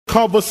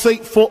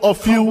Conversate for a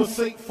few.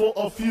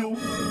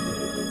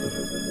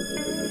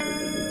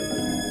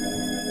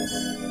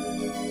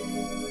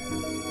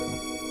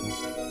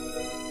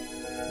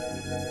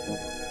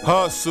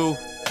 Hustle,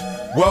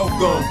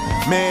 welcome,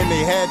 man,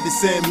 they had to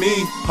send me.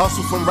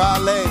 Hustle from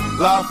Raleigh,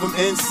 live from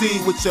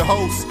NC with your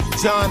hosts,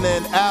 John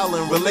and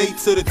Allen. Relate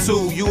to the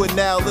two, you are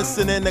now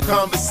listening to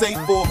Conversate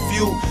for a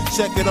few.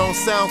 Check it on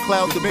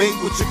SoundCloud, debate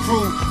with your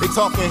crew. They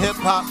talking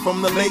hip-hop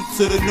from the late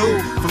to the new.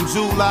 From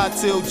July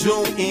till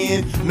June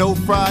end, no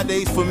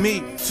Fridays for me,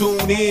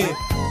 tune in.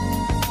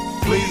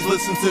 Please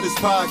listen to this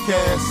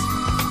podcast.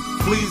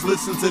 Please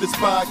listen to this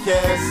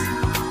podcast.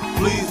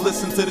 Please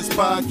listen to this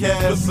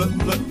podcast.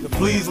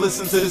 Please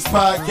listen to this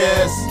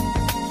podcast.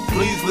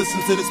 Please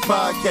listen to this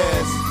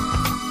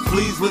podcast.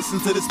 Please listen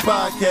to this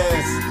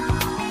podcast.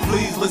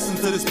 Please listen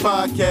to this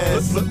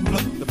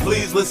podcast.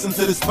 Please listen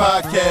to this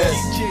podcast.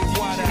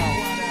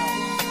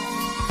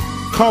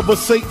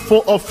 Conversate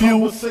for a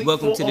few.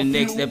 Welcome to the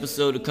next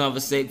episode of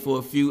Conversate for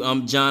a Few.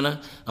 I'm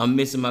Jonna. I'm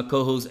missing my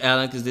co-host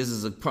Alan because this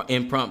is an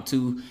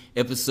impromptu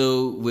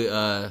episode with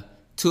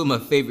two of my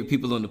favorite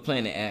people on the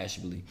planet,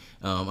 actually.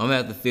 I'm going to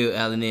have to fill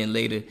Alan in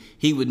later.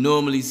 He would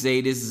normally say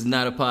this is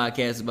not a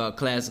podcast about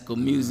classical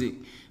music.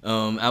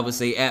 I would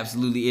say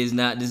absolutely is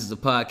not. This is a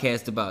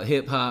podcast about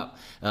hip-hop.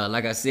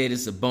 Like I said,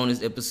 it's a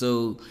bonus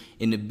episode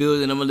in the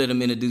building. I'm going to let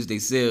them introduce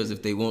themselves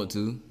if they want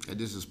to. Hey,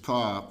 this is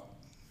Pop.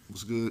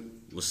 What's good?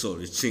 What's up?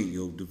 It's Chink,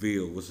 yo,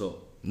 DeVille. What's up?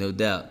 No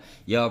doubt.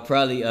 Y'all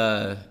probably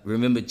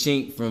remember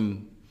Chink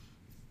from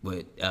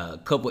a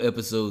couple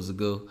episodes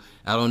ago.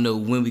 I don't know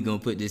when we're going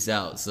to put this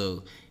out,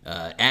 so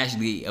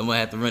actually I'm going to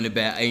have to run it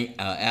back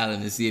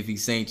Alan to see if he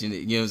sanctioned it,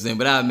 you know what I'm saying?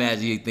 But I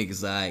imagine he'd think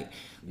it's all right.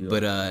 Yeah.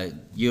 But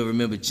you'll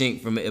remember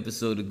Chink from an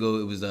episode ago.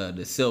 It was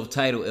the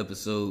self-titled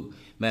episode.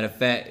 Matter of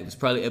fact, it was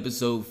probably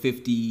episode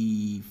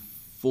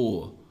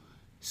 54.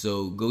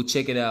 So go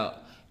check it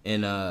out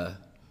and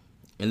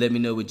let me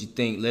know what you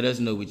think. Let us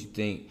know what you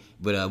think.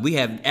 But we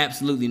have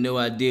absolutely no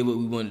idea what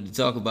we wanted to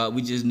talk about.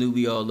 We just knew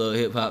we all love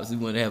hip-hop, so we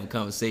wanted to have a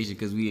conversation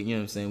because we, you know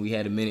what I'm saying, we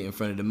had a minute in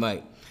front of the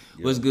mic.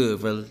 Yeah. What's good,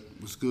 brother?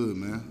 What's good,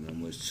 man? Not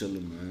much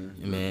chilling, man.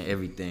 Man,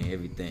 everything.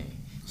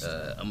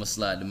 I'm going to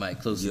slide the mic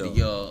closer to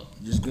y'all.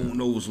 Just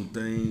going over some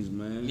things,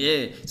 man.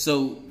 Yeah,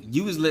 so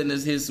you was letting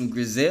us hear some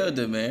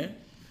Griselda, man.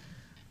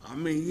 I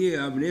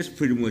mean, that's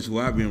pretty much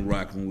what I've been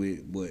rocking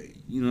with, but,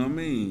 you know what I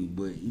mean?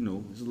 But, you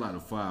know, there's a lot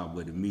of fire,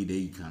 but to me,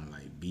 they kind of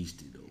like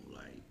beastie, though.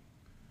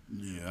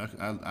 Yeah,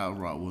 I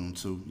rock with them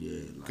too.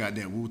 Yeah, got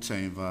that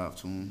Wu-Tang vibe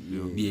to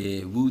them.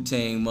 Yeah,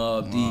 Wu-Tang,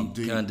 Mobb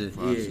Deep, kind of.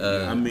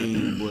 Yeah, I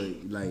mean,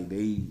 but like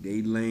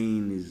they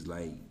lane is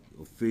like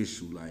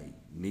official. Like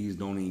niggas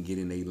don't even get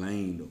in their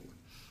lane though.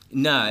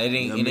 Nah, it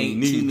ain't. It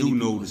ain't. Niggas do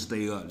know people.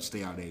 to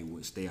stay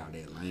out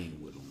that lane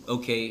with them.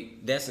 Okay,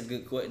 that's a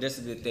good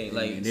thing.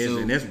 Like,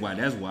 and that's why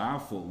I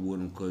fuck with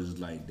them, cause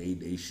like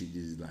they should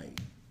just like.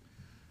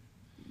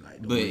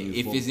 But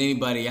if there's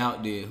anybody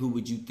out there, who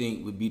would you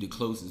think would be the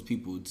closest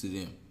people to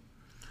them?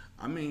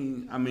 I'm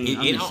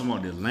talking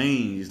about the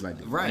lane. It's like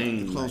the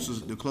lane,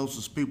 the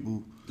closest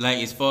people. Like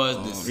as far as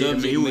the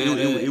subject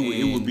matter,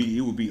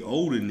 it would be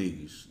older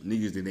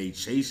niggas that they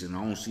chasing.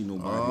 I don't see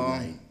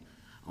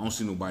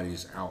nobody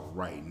that's out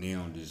right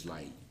now. Just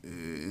like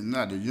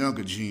not the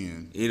younger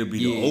gen. It'll be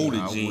the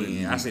older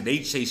gen. I said they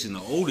chasing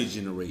the older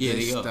generation. Yeah,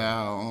 they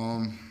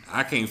style.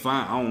 I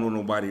don't know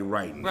nobody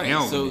right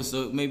now.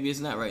 So maybe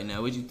it's not right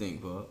now. What you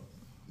think, Paul?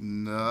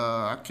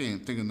 Nah, I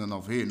can't think of nothing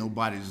off here.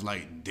 Nobody's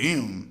like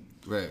them.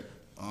 Right.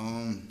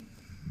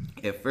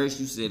 At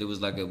first you said it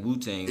was like a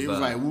Wu-Tang vibe. It was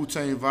like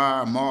Wu-Tang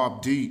vibe,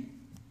 Mobb Deep.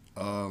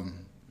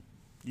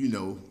 You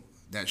know,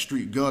 that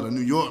street gutter, New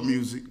York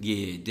music.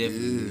 Yeah,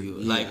 definitely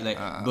New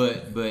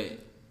York. But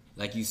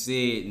like you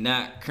said,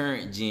 not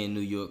current gen New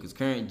York, because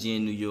current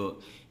gen New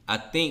York, I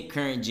think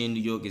current gen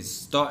New York is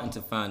starting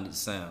to find its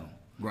sound.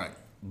 Right.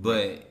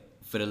 But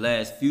for the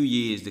last few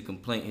years, the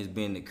complaint has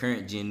been that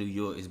current gen New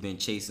York has been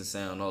chasing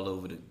sound all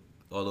over the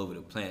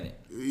planet.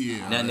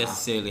 Yeah. Not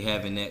necessarily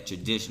having that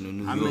traditional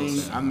New York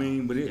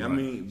sound. But it's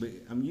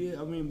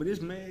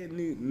mad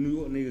New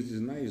York niggas is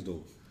nice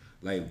though.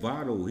 Like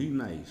Vado, he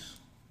nice.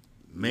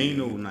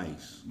 Mano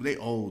nice. They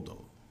old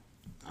though.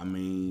 I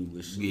mean,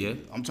 yeah.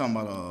 I'm talking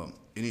about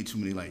it ain't too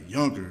many like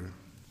younger.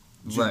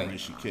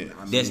 Generation cats.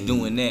 That's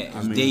doing that.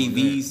 Dave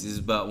East is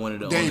about one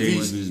of the only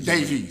ones.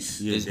 Dave East.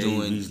 Yeah,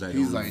 he's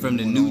like from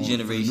the new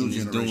generation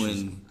is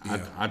doing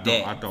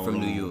that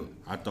from New York.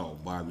 I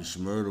thought Bobby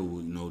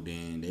Shmurda,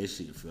 then that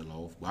shit fell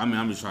off. But I mean,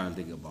 I'm just trying to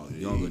think about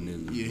younger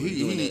niggas. Yeah, he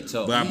doing that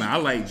talk. But I mean, I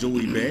like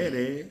Joey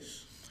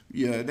Badass.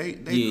 Yeah, they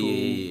cool.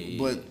 Yeah.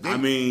 But to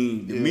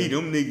me,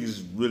 them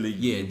niggas really.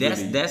 Yeah,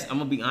 that's. I'm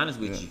gonna be honest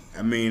with you.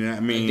 I mean,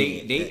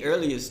 they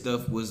earlier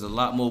stuff was a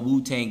lot more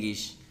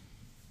Wu-Tangish.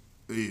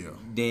 Yeah.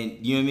 Then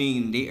you know what I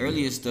mean. Their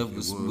earlier stuff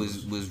was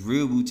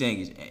real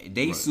Wu-Tangish.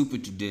 They super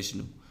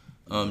traditional.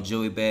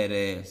 Joey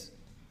Badass.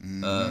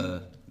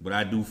 Mm-hmm. But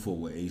I do fuck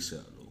with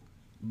ASAP though.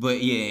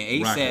 But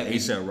yeah,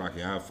 ASAP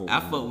Rocky. I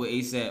fuck with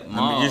ASAP.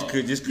 I mean, just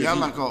cause Yeah, I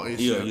like all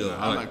ASAP. Yeah,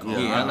 I like all.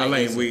 I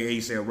like ASAP. the way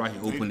ASAP Rocky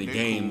opened the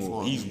game.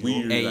 cool He's for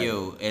weird. Hey like,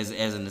 yo, as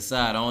an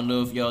aside, I don't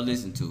know if y'all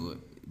listened to it,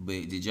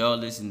 but did y'all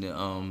listen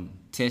to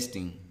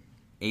Testing?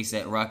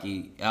 ASAP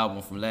Rocky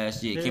album from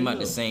last year. It came out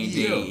the same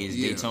day as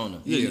Daytona.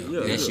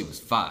 That shit was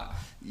fire.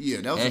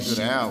 Yeah, that was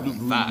a good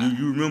album. Fire.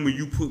 You remember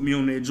you put me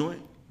on that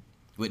joint?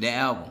 With that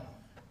album.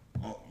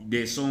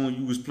 That song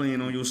you was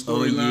playing on your Oh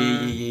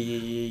storyline.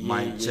 yeah.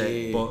 Mic check,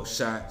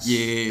 buckshots.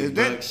 Yeah, Is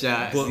that-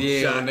 buckshots.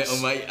 Buckshots. Yeah,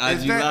 on my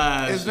IG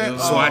Live. is that- you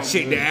know? So I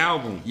checked the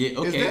album. Yeah,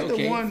 okay, Is that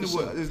the one? for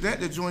sure. Is that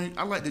the joint?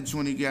 I like the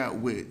joint he got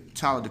with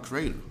Tyler the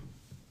Creator.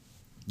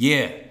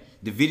 Yeah,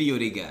 the video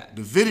they got.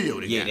 The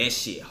video they Yeah, got. that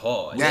shit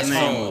hard. That's that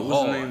hard. song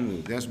What's the hard.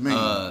 name? That's mean.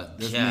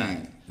 That's God.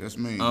 mean. That's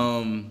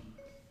mean.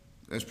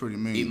 That's pretty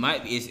mean. It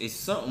might be. It's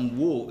something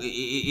wool.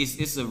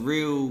 It's a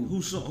real.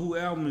 Who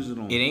album is it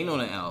on? It ain't on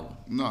the album.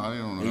 No, I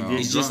don't know. It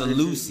It's just a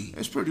Lucy.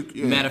 It's pretty.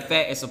 Yeah. Matter of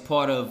fact, it's a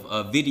part of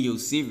a video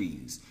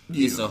series.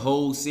 Yeah. It's a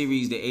whole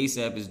series that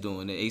ASAP is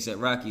doing. That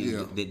ASAP Rocky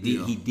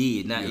Yeah. he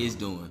did, not Yeah. is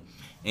doing.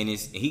 And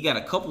he got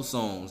a couple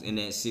songs in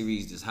that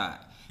series that's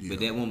hot. Yeah. But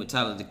that one with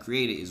Tyler the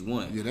Creator is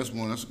one. Yeah, that's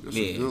one. That's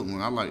Yeah. a good one.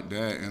 I like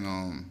that.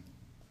 And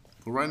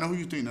but right now, who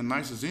you think the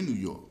nicest in New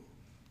York?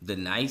 The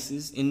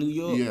nicest in New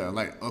York. Yeah,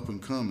 like up and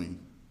coming.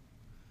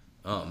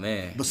 Oh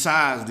man.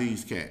 Besides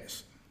these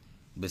cats.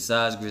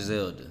 Besides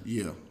Griselda,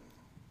 Yeah,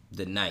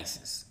 the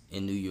nicest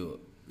in New York.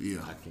 yeah.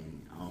 I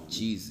don't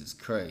Jesus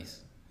Christ.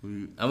 Who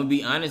you- I'm gonna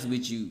be honest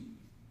with you.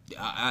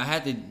 I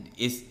had to.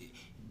 It's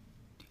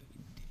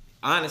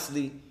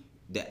honestly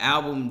the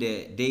album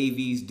that Dave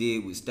East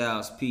did with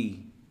Styles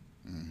P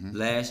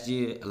last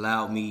year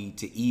allowed me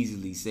to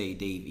easily say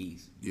Dave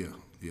East. Yeah.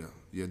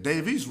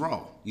 Dave East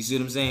raw. You see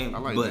what I'm saying? I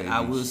like but Dave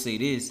I will East. say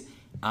this: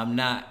 I'm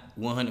not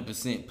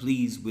 100%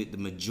 pleased with the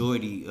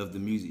majority of the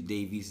music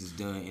Dave East has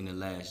done in the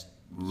last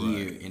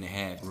year and a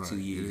half to 2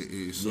 years. It's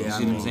You see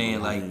what I'm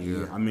saying? Like,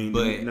 I mean,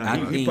 but nah, I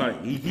he think.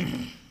 probably.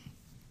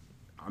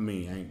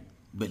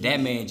 But that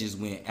man just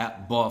went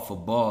out bar for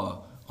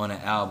bar on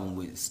an album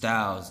with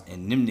Styles,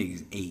 and them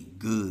niggas ate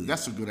good.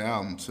 That's a good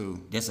album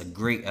too. That's a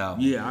great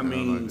album. Yeah, I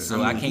mean,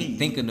 So I can't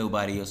think of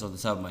nobody else off the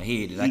top of my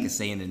head that I can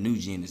say in the new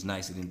gen is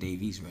nicer than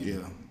Dave East right Yeah.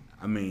 now.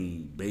 I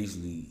mean,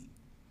 basically,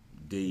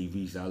 Dave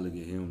East, I look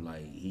at him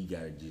like he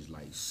gotta just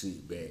like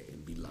sit back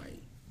and be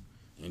like,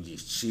 and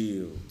just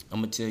chill I'm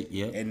gonna tell you,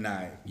 yep, and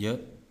not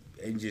yep.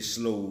 and just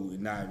slow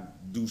and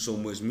not do so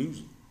much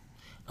music.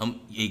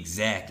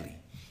 Exactly.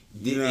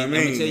 You know what I I'ma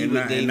mean? tell you And what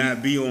not, Dave and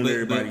not be on but-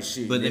 everybody's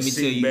shit. But let Just me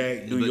sit tell you,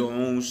 back, do but- your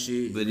own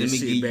shit, but and let me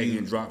sit give back you-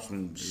 and drop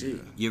some shit.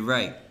 You're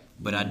right,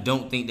 but I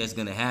don't think that's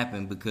gonna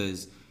happen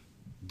because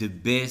the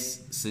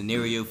best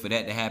scenario for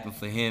that to happen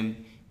for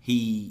him,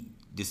 he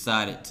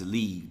decided to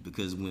leave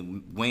because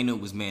when Wayno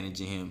was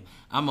managing him,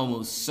 I'm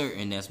almost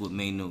certain that's what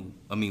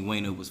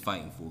Wayno was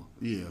fighting for.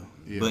 Yeah.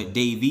 But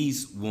Dave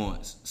East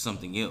wants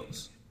something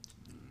else.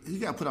 he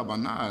got put out by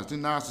Nas.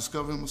 Didn't Nas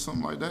discover him or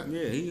something like that?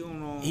 Yeah, he don't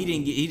know. He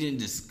didn't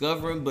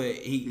discover him, but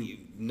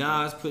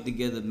Nas put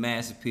together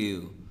Mass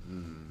Appeal,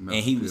 and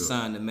he was Appeal.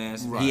 signed to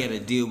Mass. Right. He had a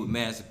deal with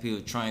Mass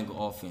Appeal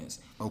Triangle Offense.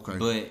 Okay.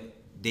 But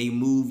they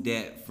moved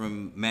that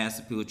from Mass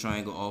Appeal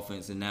Triangle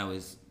Offense, and now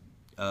it's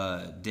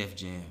Def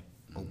Jam.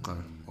 Okay.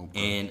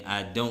 And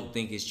I don't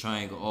think it's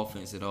Triangle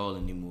Offense at all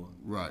anymore.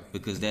 Right.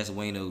 Because that's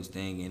Wayno's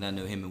thing, and I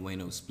know him and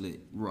Wayno split.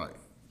 Right.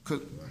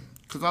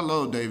 Cause I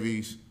love Dave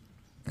East,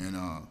 and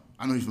I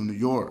know he's from New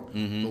York.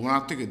 Mm-hmm. But when I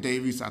think of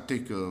Dave East, I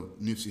think of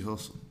Nipsey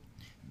Hussle.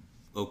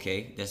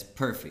 Okay, that's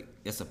perfect.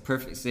 That's a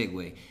perfect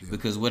segue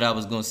because what I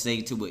was gonna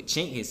say to what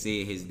Chink had said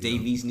is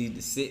Dave East need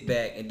to sit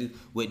back and do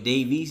what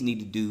Dave East need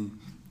to do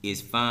is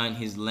find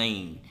his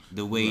lane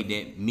the way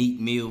that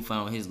Meek Mill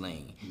found his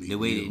lane, the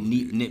way that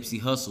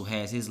Nipsey Hussle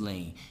has his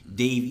lane.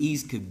 Dave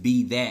East could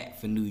be that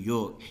for New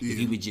York if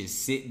he would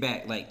just sit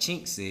back, like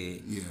Chink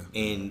said,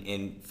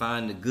 and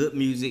find the good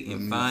music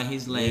and find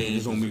his lane.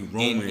 It's gonna be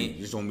roaming. and-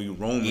 It's gonna be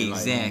roaming.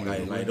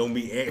 Exactly. Like don't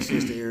be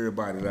access to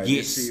everybody. Like Get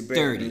just sit back,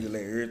 sturdy. nigga,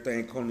 let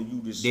everything come to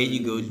you. Just There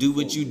you go. Do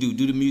what you do.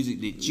 Do the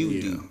music that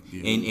you do,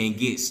 and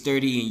get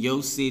sturdy in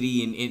your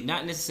city, and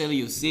not necessarily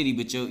your city,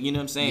 but your, you know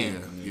what I'm saying.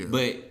 Yeah.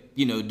 But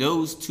you know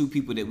those two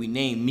people that we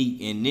named,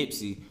 Meek and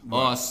Nipsey,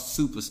 are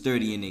super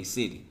sturdy in their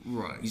city.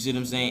 Right. You see what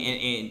I'm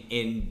saying?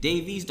 And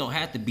Dave East don't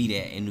have to be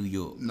that in New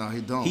York. No,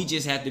 he don't. He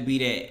just have to be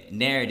that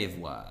narrative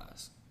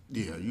wise.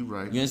 Yeah, you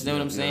right. You understand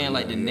what I'm saying?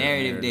 Like the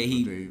narrative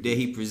that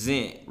he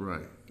present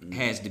Right.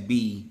 has to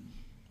be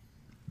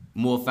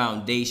more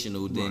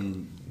foundational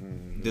than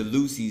the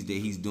Lucy's that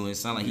he's doing.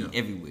 Sound like he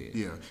everywhere.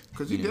 Yeah,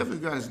 because he definitely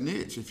got his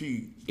niche. If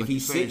he If he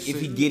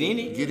get in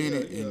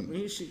it, and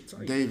his shit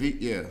tight. Davey,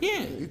 yeah,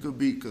 Yeah. he could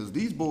be because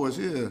these boys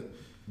here,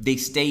 they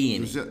stay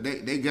in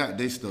it. they got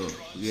their stuff.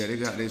 Yeah, they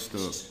got their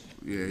stuff.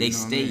 Yeah, They you know what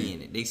I stay mean?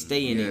 in it. They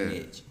stay in their Yeah.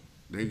 niche.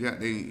 They got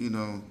they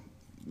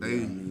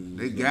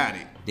got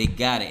it. They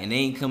got it, and they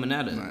ain't coming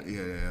out of it.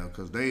 Yeah,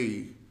 because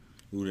they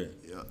Who that?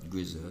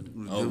 Griselda.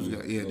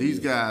 these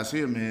guys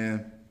here,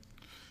 man,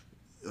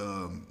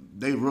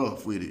 they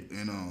rough with it,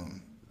 and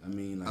I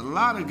mean, like, a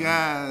lot of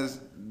guys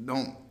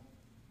don't.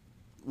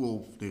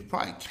 Well, they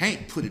probably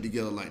can't put it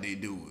together like they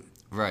do it.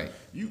 Right.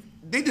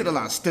 They did a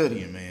lot of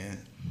studying, man.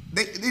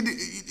 They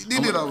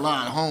did a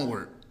lot of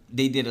homework.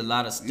 They did a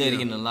lot of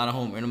studying and a lot of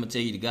homework. And I'm gonna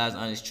tell you the guys'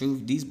 honest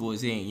truth. These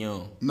boys ain't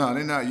young. No,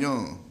 they're not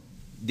young.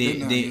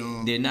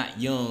 They're not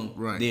young.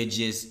 Right. They're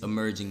just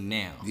emerging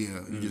now.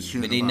 Yeah, you just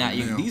hearing But they about not it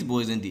young. now. These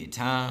boys done did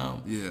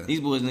time. Yeah. These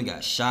boys done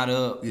got shot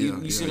up. Yeah,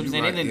 you see what I'm you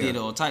saying? right, They done did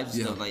yeah. all types of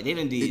Yeah. stuff. Like they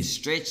done did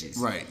stretches.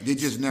 Right. They're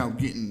just now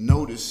getting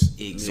noticed.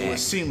 So Exactly. it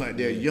seems like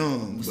they're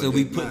young. So but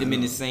we they're put not. them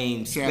in the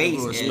same Category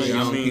space as space.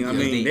 young I people.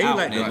 mean, they out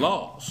like now. the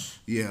lost.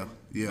 Yeah,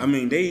 yeah. I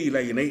mean, they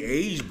like in their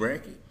age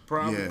bracket,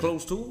 probably Yeah.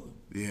 close to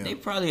it. yeah. They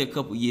probably a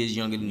couple years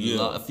younger than the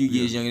Yeah, a few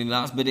years younger than the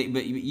Locks, but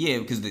yeah,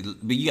 because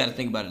but you got to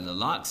think about it. The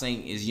Locks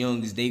ain't as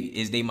young as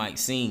they might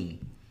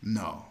seem.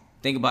 No.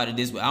 Think about it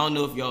this way. I don't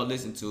know if y'all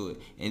listen to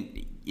it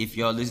and if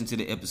y'all listen to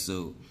the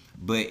episode,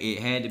 but it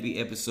had to be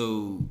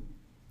episode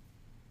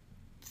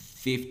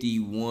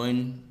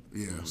 51,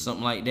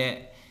 something like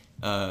that.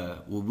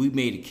 Well, we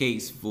made a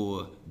case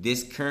for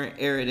this current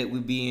era that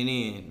we're being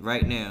in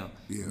right now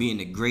being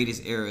the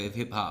greatest era of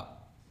hip hop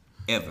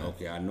ever.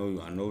 Okay, I know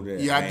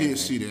that. Yeah, I did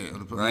see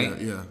that. Right?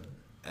 Yeah.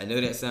 I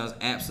know that sounds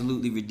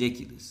absolutely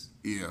ridiculous.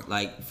 Yeah.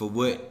 Like for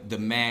what the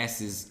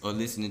masses are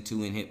listening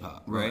to in hip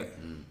hop, right? Right.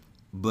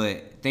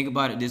 But think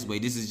about it this way.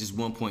 This is just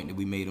one point that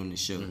we made on the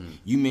show.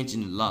 You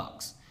mentioned the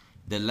Locks.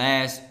 The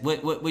last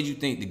what do you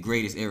think the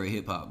greatest era of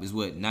hip hop is?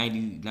 What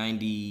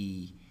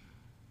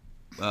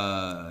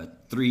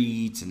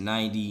 93 to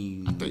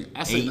 98,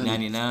 I say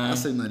 99? I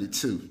say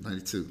 92.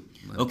 92.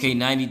 Okay,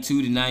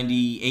 92 to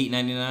 98,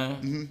 99.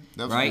 Mm-hmm.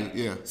 That's Right?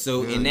 good, yeah.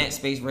 So Yeah, in yeah. that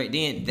space right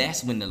then,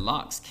 that's when the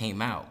Locks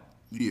came out.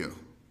 Yeah.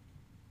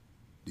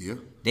 Yeah.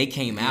 They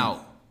came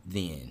out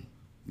then,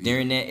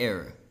 during that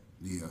era.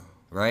 Yeah.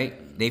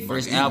 Right? They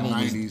first in the album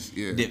 90s, was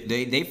yeah.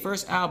 they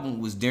first album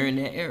was during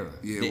that era.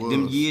 Yeah, it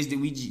Them was. years that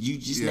you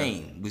just Yeah,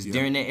 named was yeah.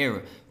 during that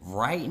era.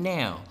 Right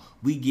now,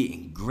 we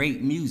getting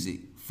great music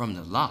from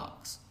the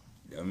Locks.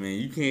 I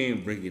mean, you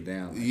can't break it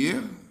down.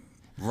 Yeah.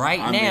 Right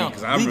I mean, now,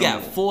 'cause I we got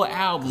remember 4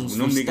 albums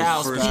when from them niggas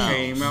Styles first P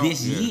came out,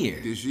 this yeah, year.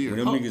 This year.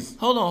 When them niggas,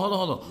 Hold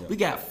on. We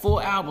got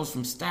 4 albums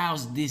from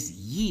Styles this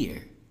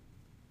year.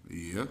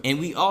 Yeah. And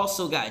we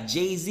also got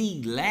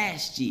Jay-Z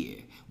last year.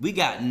 We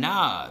got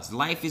Nas,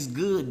 Life is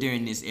Good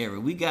during this era.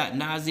 We got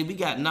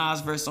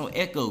Nas verse on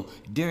Echo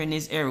during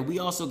this era. We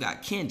also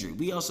got Kendrick.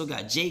 We also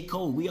got J.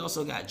 Cole. We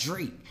also got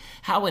Drake.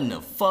 How in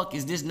the fuck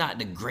is this not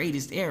the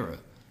greatest era?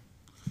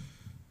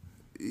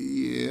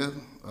 Yeah.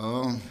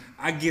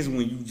 I guess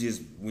when you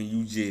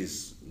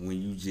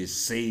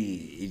just say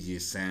it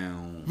just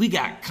sound. We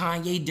got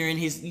Kanye during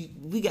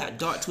we got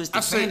Dark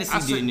Twisted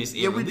Fantasy during this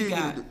era. Yeah, we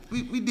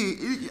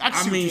did. I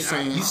see what you're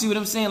saying. You see what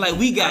I'm saying? Like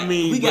we got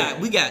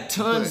we got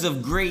tons but-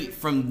 of great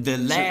from the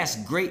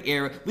last great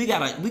era. We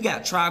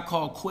got Tribe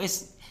Called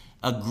Quest,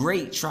 a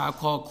great Tribe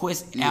Called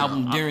Quest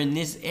album during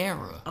this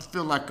era. I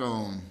feel like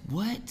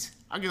What?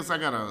 I guess I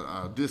got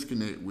a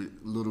disconnect with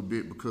a little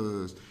bit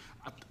because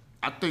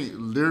I think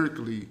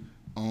lyrically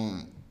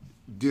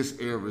this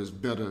era is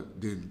better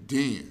than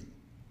then.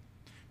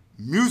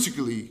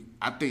 Musically,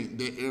 I think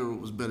that era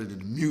was better than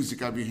the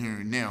music I be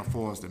hearing now as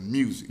far as the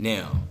music.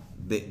 Now,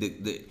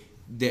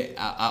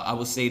 I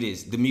will say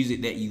this: the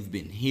music that you've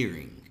been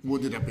hearing.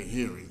 What did I be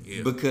hearing?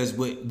 Yeah. Because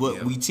what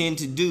we tend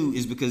to do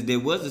is because there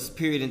was a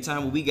period in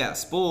time where we got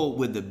spoiled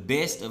with the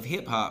best of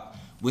hip hop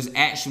was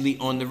actually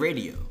on the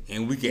radio.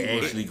 And we could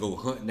actually go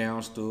hunt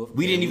down stuff.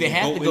 We didn't even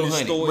have to go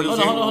hunt it.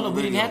 Hold on.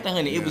 We didn't have to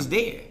hunt it. It was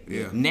there.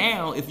 Yeah.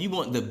 Now, if you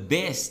want the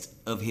best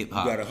of hip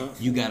hop,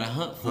 you gotta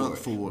hunt for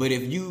it. But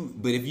if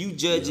you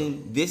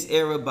judging this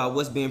era by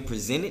what's being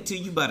presented to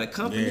you by the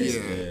companies,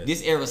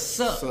 this era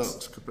sucks.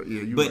 Yeah,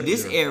 you But right,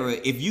 this yeah. era,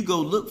 if you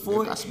go look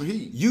for got some it,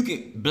 heat. you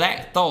can.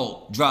 Black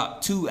Thought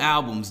dropped 2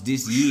 albums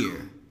this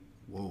year.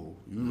 Whoa,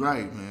 you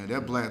right, man.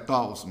 That Black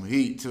Thought was some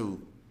heat too.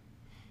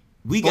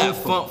 We got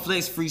Both Funk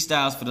Flex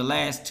freestyles for the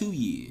last 2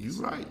 years.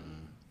 You right.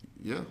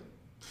 Yeah.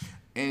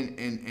 And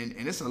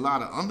it's a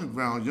lot of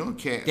underground young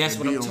cats. That's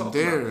that what be I'm on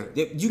talking there.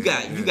 about. You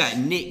got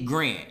Nick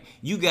Grant.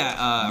 You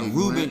got Nick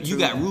Ruben. Grant, You too.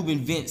 got Ruben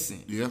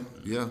Vincent. Yeah.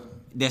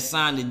 That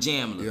signed to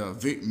Jamla. Yeah,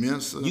 Vic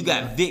Mensa. You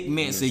got Vic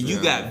Mensa.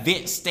 You got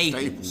Vince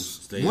Staples.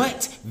 Staples.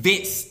 What?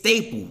 Vince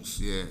Staples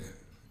Yeah.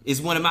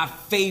 is one of my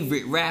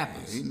favorite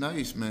rappers. He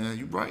nice, man.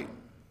 You right.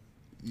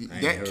 I ain't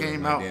That heard came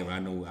about out. that, but I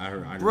know.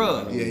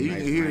 Bruh. Yeah, you nice,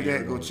 can hear I ain't that.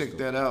 heard Go all check stuff.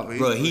 that out.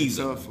 Bro, he's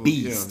a tough.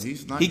 beast. Yeah,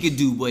 he's nice. He could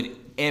do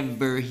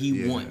whatever he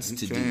Yeah, wants he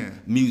to do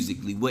can.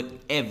 musically,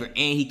 whatever, and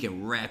he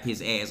can rap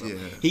his ass off. Yeah.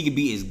 He could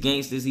be as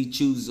gangster as he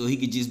chooses, or he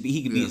could just be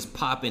Yeah. as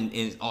popping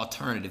and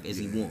alternative as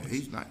he wants.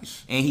 He's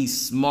nice. And he's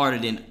smarter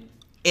than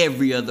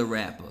every other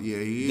rapper. Yeah,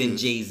 he than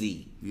is.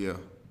 Jay-Z. Yeah.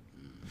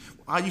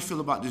 How you feel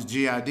about this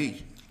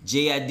JID?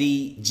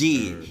 JID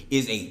Jid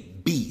is a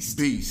beast.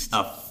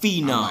 A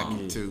phenom. I like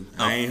it too.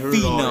 I ain't heard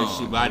all that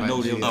shit, but I know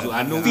like them. Jid.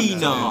 I know A what you're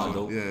phenom. talking about,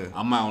 though. Yeah.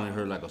 I might only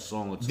heard like a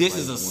song or two. This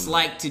like is a one-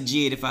 slight to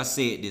Jid if I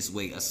say it this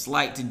way. A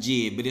slight to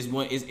Jid, but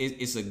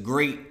it's a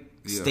great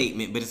Yeah.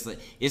 statement. But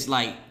it's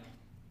like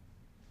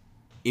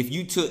if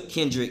you took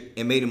Kendrick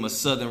and made him a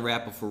Southern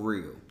rapper for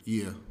real,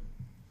 Yeah.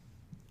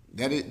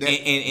 That is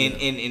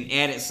and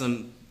added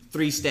some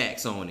 3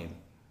 stacks on him,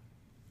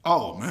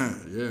 Oh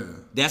man, yeah.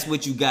 that's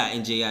what you got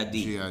in JID.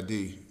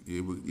 JID.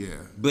 Yeah.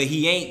 But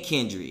he ain't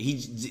Kendrick.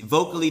 He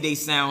vocally they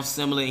sound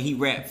similar, and he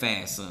rap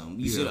fast some.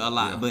 You see Yeah, a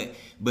lot, yeah.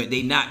 but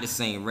they not the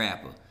same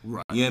rapper.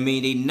 Right. You know what I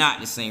mean? They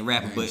not the same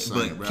rapper, They but ain't the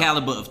but same rapper.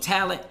 caliber of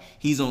talent,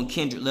 he's on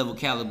Kendrick level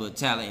caliber of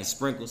talent, and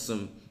sprinkle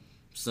some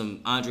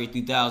Andre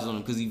 3000 on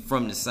him because he's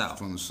from the South.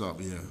 From the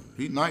South, yeah.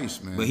 He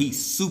nice, man. But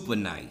he's super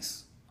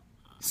nice,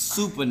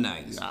 super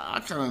nice. I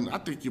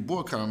think your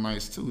boy kind of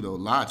nice too, though.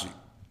 Logic.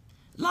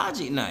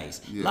 Logic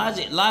nice. Yeah.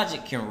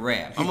 Logic can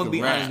rap. I'm gonna can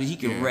be rap. honest with you, he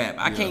can Yeah, rap.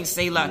 I yeah, can't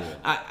say Logic.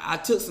 I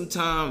took some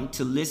time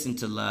to listen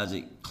to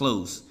Logic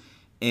close,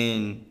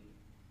 and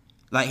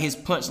like his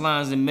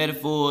punchlines and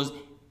metaphors,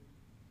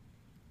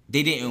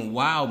 they didn't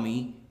wow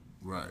me.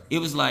 Right. It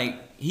was like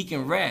he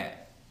can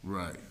rap,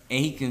 Right. and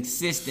he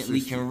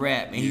consistently can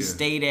rap, and he Yeah.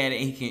 stayed at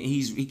it. And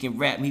he can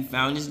rap. And he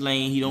found his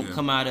lane. He don't Yeah.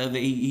 come out of it.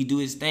 He do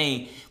his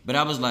thing. But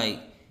I was like,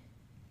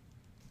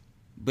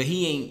 but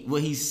he ain't.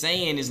 What he's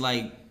saying is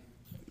like,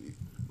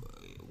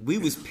 we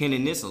was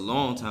penning this a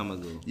long time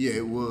ago. Yeah,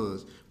 it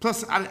was.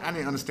 Plus, I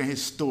didn't understand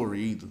his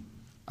story either.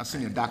 I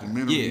seen a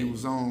documentary Yeah. he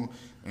was on,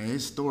 and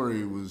his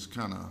story was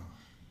kind of,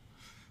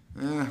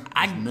 meh.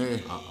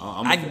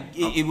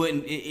 It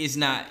wouldn't. It's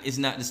not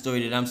the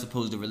story that I'm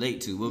supposed to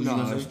relate to. What was you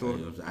No, gonna that say?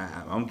 story.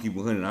 I'm keep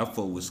 100. I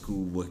fuck with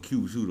Schoolboy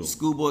Q too though.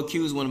 Schoolboy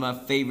Q is one of my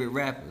favorite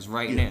rappers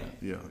right now.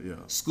 Yeah.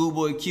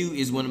 Schoolboy Q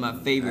is one of my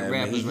favorite Man,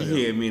 rappers right he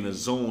now. had me in a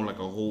zone like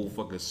a whole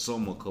fucking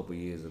summer a couple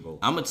years ago.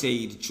 I'm gonna tell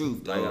you the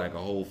truth, though. Like a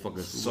whole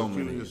fucking summer,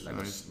 Q is like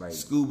nice. like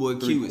Schoolboy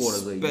Q is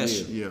 3/4 of a year.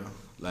 special. Yeah.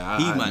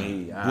 Like He I my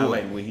mean, I boy.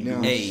 like when he do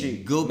Hey,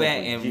 shit. go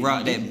back and He-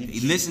 rock he- that.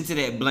 he- Listen to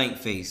that Blank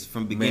Face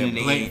from beginning Man,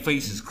 to Blank end.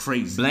 Face is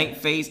crazy. Blank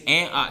Face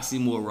and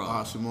Oxymoron.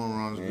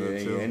 Oxymoron is Yeah,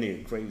 good too. that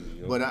nigga crazy.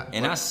 Yo. But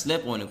I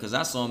slept on him because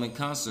I saw him in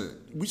concert.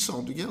 we saw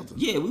him together.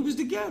 Yeah, we was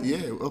together.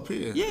 Yeah, up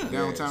here. Yeah.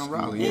 Downtown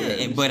Raleigh.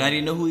 Yeah, but I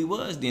didn't know who he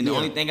was then. The Yeah.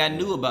 only thing I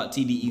knew about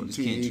TDE was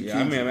TDE. Kendrick. yeah,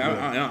 I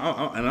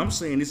mean, and I'm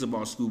saying this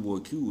about Schoolboy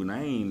Q, and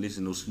I ain't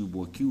listened to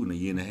Schoolboy Q in a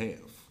year and a half.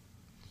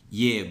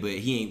 Yeah, but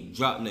he ain't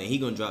dropped nothing. He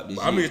gonna drop this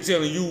I'm year. just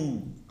telling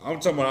you, I'm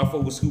talking about I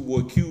fuck with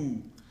Schoolboy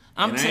Q.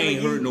 I'm and I telling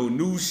ain't you- heard no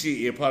new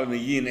shit in probably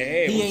a year and a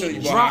half. He I'm telling ain't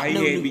you about how dropped he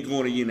no had new- me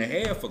going a year and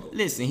a half ago.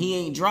 Listen, he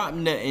ain't dropped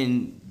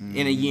nothing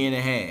in a year and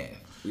a half.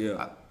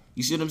 Yeah.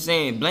 You see what I'm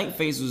saying? Blank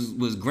Face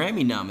was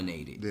Grammy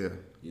nominated. Yeah.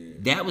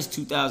 That was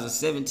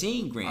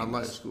 2017 Grammy. I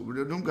like school.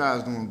 Them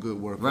guys doing good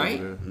work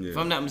Right? over there. If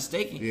I'm not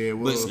mistaken. Yeah, it But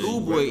was.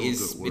 Schoolboy Yeah, he is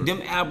doing good work.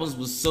 them albums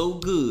was so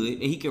good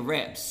and he can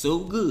rap so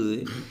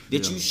good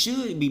that Yeah. you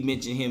should be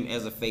mentioning him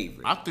as a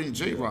favorite. I think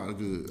J Rock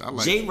good. I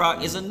like J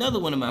Rock is another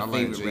one of my I like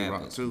favorite J-Rock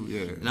rappers too, yeah.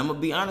 And I'm gonna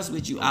be honest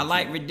with you, I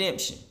like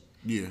Redemption.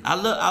 Yeah. I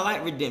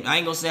like Redemption. I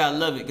ain't gonna say I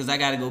love it because I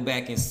gotta go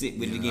back and sit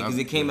with it again because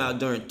it came out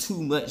during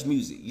too much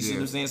music. You see Yeah,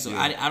 what I'm saying? So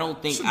yeah. I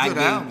don't think It's a I good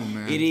gave album,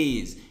 man. it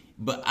is.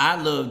 But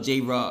I love J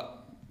Rock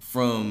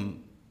from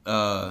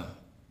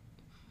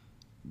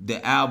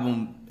the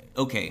album.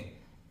 Okay,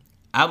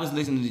 I was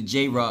listening to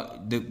J Rock.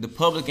 The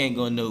public ain't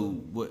gonna know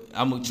what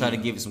I'm gonna try to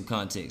give it some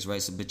context,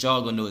 right? So, but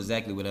y'all gonna know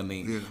exactly what I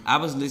mean. Yeah. I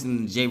was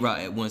listening to J Rock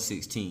at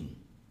 116.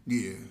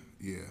 Yeah.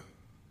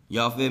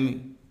 Y'all feel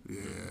me? Yeah.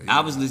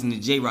 I was listening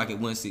to J Rock at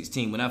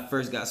 116 when I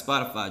first got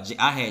Spotify.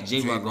 I had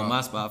J Rock on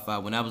my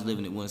Spotify when I was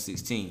living at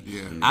 116.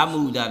 Yeah. I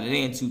moved out of there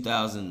in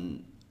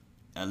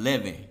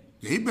 2011.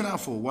 Yeah, he been out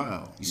for a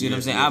while. You see what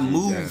I'm saying? I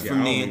moved yeah.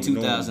 from I there don't in even know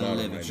about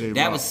 2011. it, man.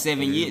 That was J-Rock.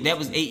 7 years. That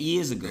was 8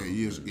 years ago.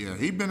 Yeah,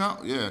 he been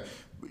out. Yeah,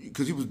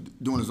 because he was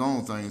doing his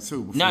own thing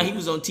too. Before. Nah, he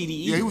was on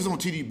TDE. Yeah, he was on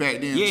TD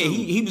back then. Yeah, too.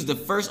 he was the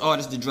first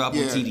artist to drop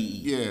yeah, on TDE.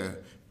 Yeah.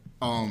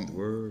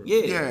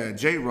 Yeah. Yeah,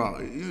 J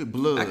Rock,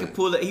 blood. I could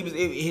pull it.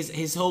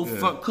 His whole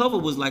front cover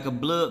was like a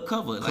blood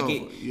cover. Like Cover,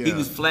 he yeah.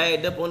 was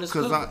flagged up on his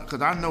cover.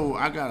 Cause I know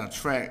I got a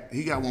track.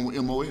 He got one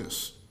with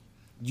MOS.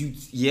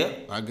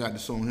 Yep. I got the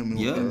song him and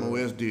Yeah.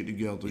 MOS did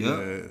together. Yeah.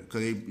 Yeah,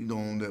 cause they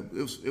on that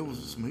it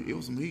was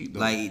some heat though.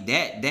 Like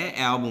that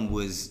album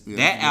was Yeah,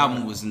 that yeah.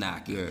 album was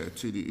knocking. Yeah,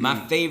 TDE. My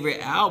favorite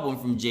album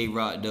from J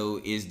Rock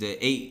though is the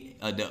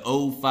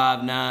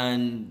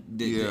 059,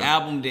 the Yeah.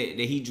 album that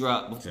he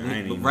dropped before, I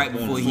ain't even right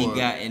going before he for it.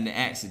 got in the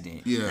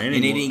accident. Yeah. I and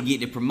ain't they even- didn't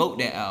get to promote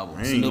that album,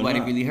 I so ain't nobody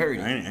gonna lie. really heard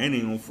it. I ain't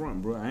even on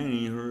front, bro. I ain't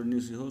even heard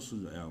Nipsey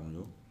Hussle's album,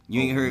 yo. You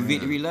ain't heard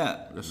Victory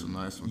Lap. That's a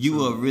nice one. You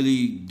too. are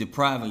really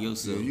depriving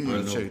yourself, Yeah, you need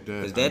to bro. check that.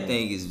 Because that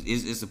thing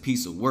it's a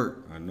piece of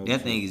work. I know That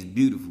too. thing is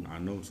beautiful. I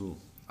know too.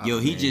 Yo,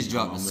 he Man, just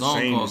dropped I'm a song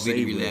ashamed called to say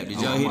Victory that. Lap. Did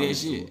I'm y'all hear that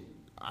honest, shit?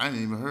 I ain't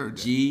even heard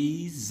that.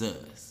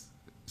 Jesus,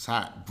 It's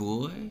hot.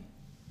 boy.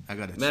 I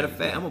got to. Matter of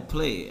fact, I'm gonna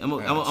play it. I'm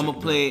gonna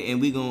play it,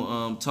 and we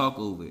gonna talk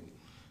over it.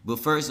 But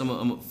first,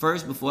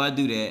 first before I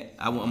do that,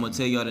 I'm gonna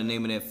tell y'all the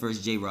name of that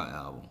first J Rock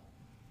album.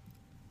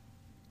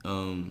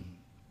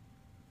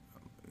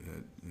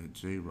 Yeah,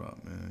 J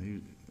Rock,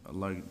 man. I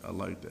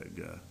like that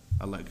guy.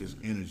 I like his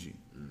energy.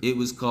 It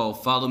was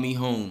called "Follow Me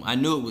Home." I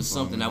knew it was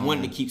something. Me I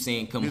wanted to Home. keep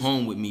saying "Come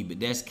Home with Me," but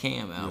that's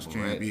Cam album,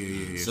 Cam. right?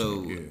 Yeah.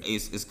 So Yeah.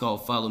 it's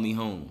called "Follow Me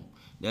Home."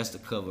 That's the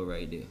cover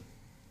right there.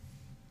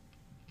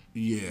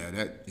 Yeah, I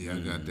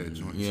got that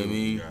joint You know too. what I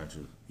mean? Got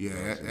you. Yeah,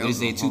 that This was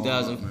say a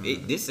 2000. hard,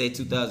 man. This say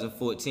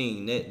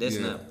 2014. That's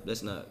Yeah.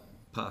 that's not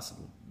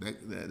possible.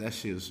 That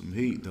shit is some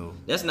heat though.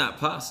 That's not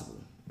possible.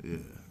 Yeah,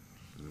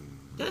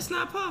 That's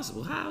not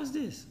possible. How is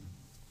this?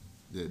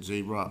 that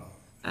J Rock.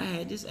 I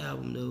had this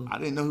album though. I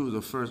didn't know he was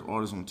the first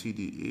artist on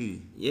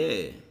TDE.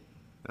 Yeah.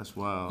 That's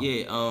wild.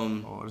 Yeah.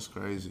 Oh, that's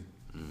crazy.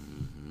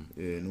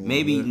 Yeah.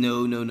 Maybe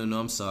no.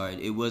 I'm sorry.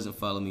 It wasn't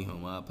Follow Me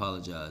Home. I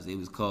apologize. It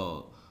was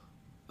called.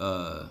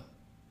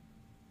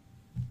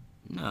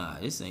 Nah,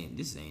 this ain't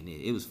it.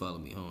 It was Follow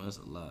Me Home. That's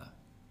a lie.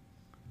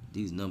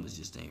 These numbers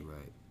just ain't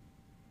right.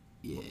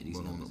 Yeah, these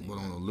numbers ain't But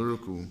right. on a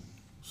lyrical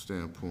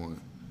standpoint,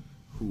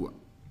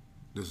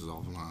 this is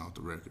offline off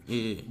the record.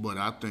 Yeah. But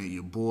I think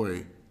your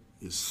boy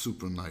is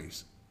super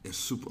nice and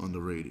super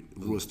underrated.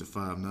 Royce the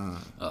 5'9".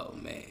 Oh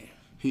man.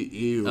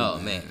 He ill. Oh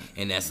man.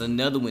 And that's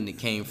another one that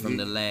came from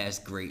the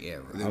last great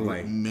era. I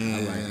like, He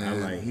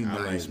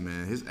nice,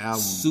 man. His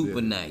album Super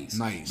yeah, nice.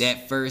 Nice.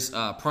 That first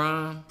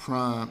Prime.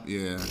 Prime,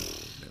 yeah.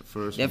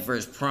 That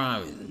first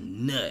Prime is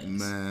nuts.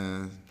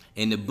 man.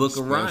 And the Book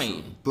of Special.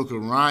 Ryan. Book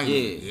of Ryan.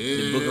 Yeah,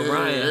 the Book of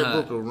Ryan, That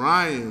huh? Book of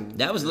Ryan.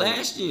 That was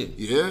last year.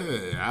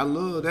 Yeah, I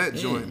love that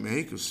Yeah. joint, man.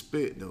 He could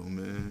spit though,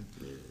 man.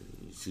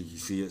 See,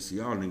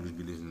 y'all niggas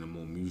be listening to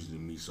more music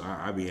than me, so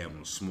I be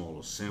having a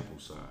smaller sample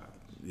size.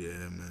 Yeah,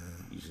 man.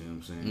 You see what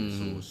I'm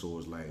saying? So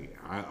it's like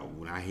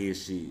when I hear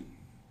shit,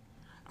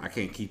 I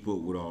can't keep up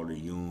with all the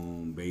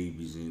young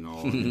babies and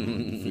all.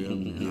 You feel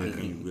me? I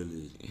can't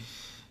really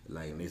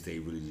unless they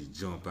really just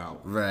jump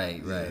out. Right.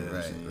 You know what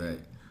I'm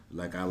saying?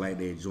 Like I like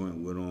that joint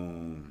with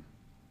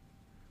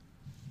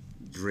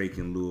Drake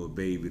and Lil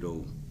Baby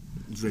though.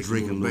 Drake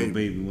and Lil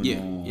Baby went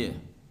on. Yeah.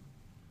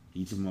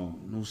 He talking about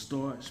no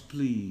starts,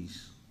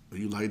 please.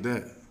 You like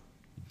that?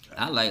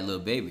 I like Lil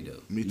Baby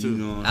though. Me too. You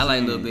know what I I'm like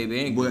saying? Lil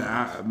Baby and But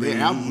Good. Their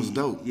album was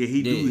dope. Yeah,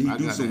 he Yeah.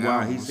 do I some got the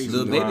wild. album. He say Lil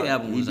some Baby wild.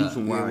 album He was do out.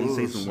 some Yeah, wild. it He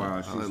say was. some wild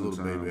I shit like Little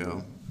sometimes. Baby though.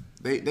 album.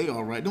 They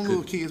all right. Them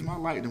little kids might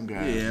like them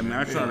guys. Yeah, I mean,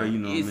 I try to, you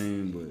know what I It's-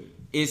 mean, but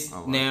It's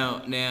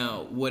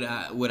now what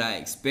I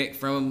expect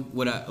from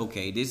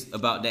him. This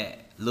about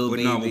that Lil but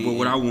Baby. no, but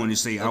what I want to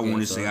say, I Okay,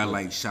 want to so say I go.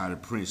 like Shot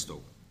of Prince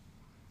though.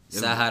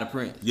 Sci-Hi the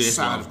Prince. Yeah, that's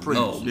Side what of I- Prince.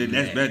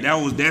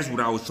 Oh, that's what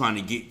I was trying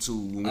to get to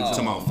when we were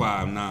talking about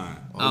 5'9".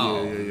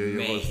 Oh, yeah.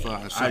 man. It's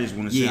fine. I just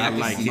want to say Yeah, I I can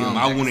like see him. him.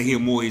 I want to hear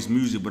more of his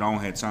music, but I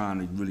don't have time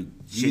to really.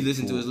 You check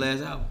listen for to his it.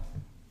 last album?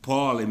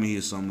 Paul let me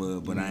hear some of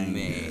it, but I ain't.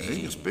 Man.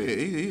 He can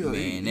spit.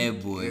 Man,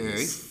 that boy Yeah, is-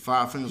 he's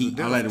 5 fingers of I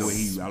death. like the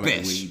though.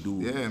 way he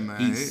do it. Yeah, man.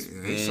 He's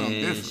He's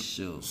something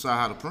special. different.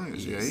 Side the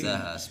Prince. Yeah,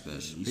 Sci-Hi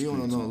special. he on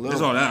another level.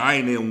 That's all. I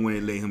ain't never want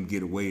to let him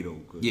get away though.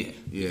 'cause- Yeah.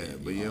 Yeah,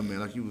 but yeah, man,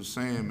 like you was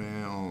saying,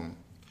 man,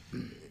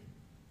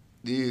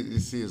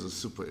 this is a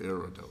super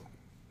era though.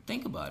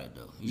 Think about it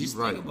though. You You just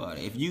right. think about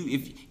it. If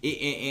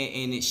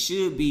and it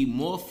should be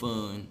more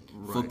fun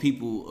for Right.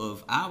 people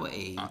of our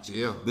age.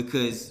 Yeah.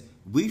 Because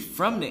we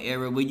from the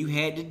era where you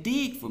had to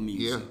dig for Yeah,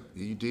 music.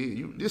 you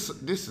did. This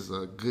is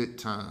a good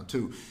time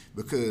too,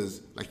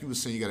 because like you were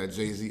saying, you got a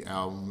Jay-Z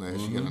album last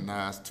year, you got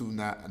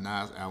a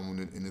Nas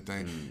album in the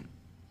thing.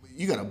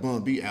 You got a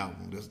Bun B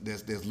album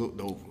that's looked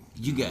over.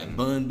 You got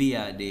Bun B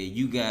out there.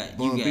 You got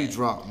Bun B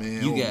dropped,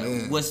 man. You Oh, got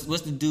man. what's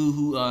the dude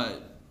who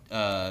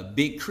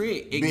Big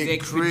Crit exec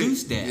Crit.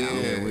 produced that Yeah,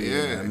 album.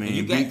 yeah. I mean, And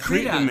you got Big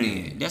Crit Crit, out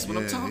man. there. That's what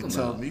I'm Yeah, talking it's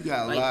about. tough. You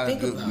got a lot of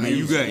think good- about Man, it.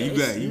 you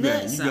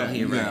It's nuts out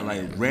here right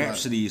like now.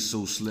 Rhapsody is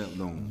so slept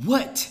on.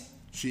 What?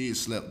 She is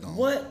slept on.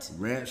 What?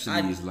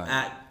 Rhapsody is like.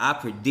 I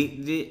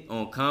predicted it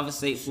on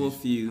Conversate for a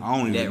Few I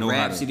don't even that know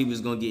how to- Rhapsody was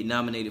gonna get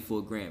nominated for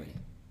a Grammy,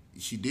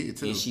 She did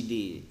too. and she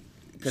did.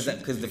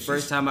 Because the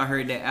first time I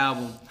heard that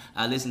album,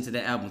 I listened to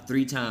that album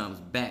 3 times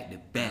back to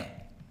back.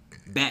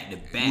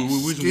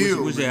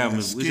 Skill, Which man,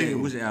 album? skill.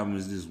 Which album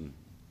is this one?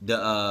 The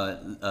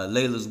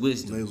Layla's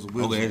Wisdom. Layla's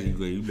Wisdom. Okay, that's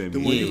good. You let The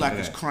me. one you Yeah. like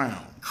is Crown.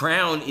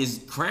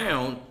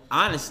 Crown.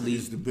 Honestly,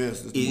 It's the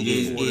best. It's the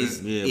is one before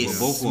is that. Yeah, is but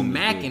both of 'em is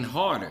smacking good.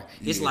 harder.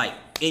 It's Yeah. like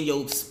in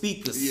your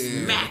speakers,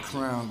 Yeah, smack.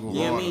 Crown go You know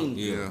what I harder. mean?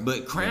 Yeah.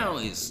 But Crown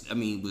was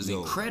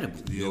incredible.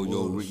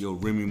 Yo,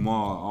 Remy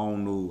Ma. I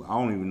don't know. I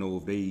don't even know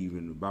if they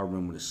even. If I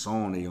remember the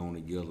song they on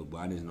together, but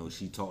I just know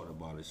she talked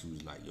about it. She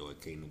was like, "Yo,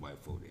 it can't nobody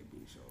fuck that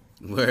bitch."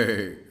 So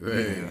Word.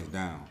 hands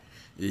down.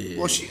 Yeah.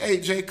 Well, she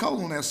ate J.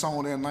 Cole on that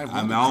song that night.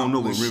 I mean, I don't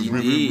know, but She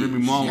Remy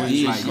Ma was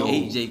did. like, She yo,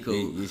 ate J. Cole.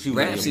 yeah, she was like,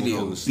 Rhapsody yo,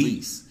 a motherfucker sleep.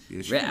 beast.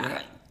 Yeah, she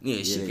Rap-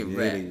 Yeah, she can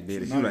rap. She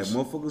was like,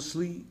 motherfuckers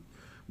sleep,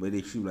 but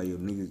they shoot like, yo,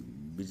 niggas,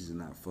 bitches are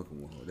not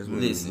fucking with her. That's what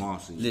Remy Ma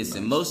said.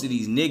 Listen. Most of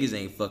these niggas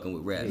ain't fucking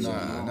with rap.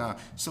 Nah.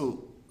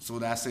 So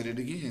I said it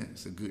again.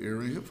 It's a good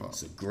era in hip hop.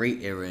 It's a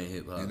great era in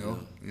hip hop.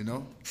 You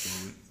know. So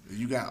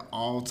you got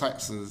all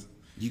types of.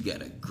 You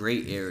got a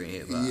great era in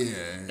hip hop.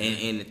 Yeah.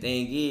 And the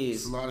thing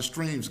There's is, a lot of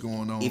streams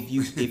going on. if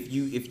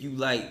you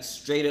like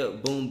straight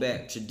up boom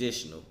bap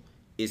traditional,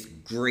 it's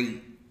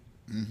great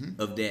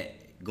of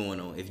that going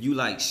on. If you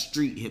like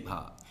street hip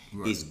hop,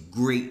 it's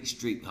great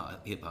street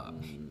hip hop.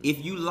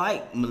 If you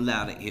like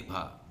melodic hip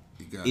hop,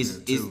 got it's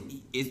that too.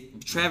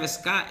 Travis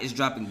Scott is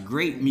dropping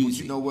great But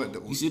music. you know what?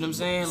 You see what I'm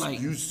saying? Like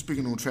you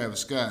speaking on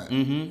Travis Scott,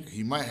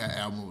 he might have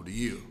album of the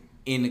year.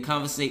 in the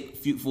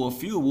conversation for a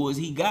few awards,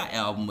 he got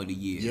album of the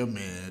year. Yeah,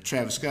 man.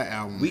 Travis Scott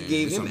album. We man.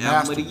 gave It's him a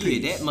album of the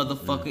year. masterpiece. That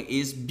motherfucker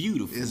is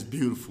beautiful. It's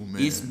beautiful,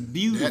 man. It's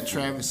beautiful. That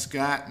Travis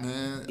Scott,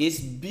 man. It's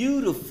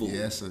beautiful.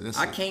 Yeah,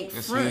 I can't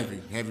that's front.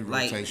 heavy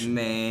like, rotation.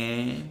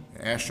 man,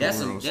 Astro that's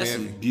World's some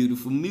heavy.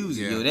 beautiful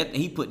music, Yeah. yo. That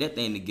he put that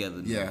thing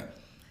together. Yeah. Man.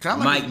 Kinda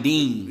like Mike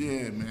Dean.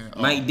 Yeah, man.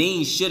 Mike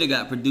Dean should have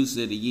got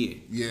producer of the year.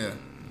 Yeah.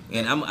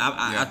 And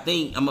I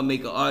think I'm gonna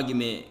make an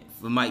argument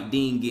for Mike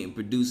Dean getting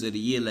producer of the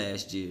year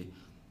last year.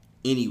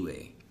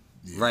 Anyway,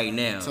 right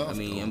now, Tough, I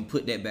mean, though. I'm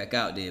put that back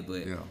out there,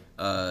 but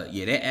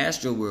Yeah. that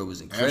Astro World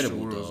was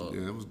incredible, Astro dog.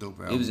 yeah, it was dope.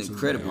 It was album, too,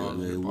 incredible.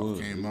 man. Yeah, it was.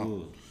 Came It out.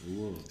 was. It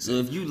was. So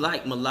if you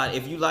like melodic,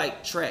 if you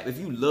like trap, if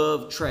you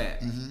love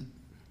trap,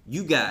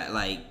 you got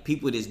like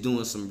people that's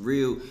doing some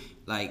real.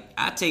 Like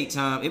I take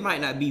time. It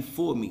might not be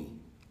for me.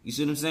 You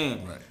see what I'm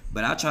saying? Right.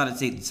 But I try to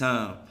take the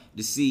time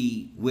to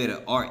see where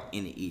the art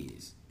in it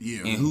is. Yeah.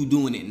 And who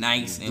doing it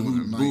nice and Doing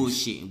who it nice.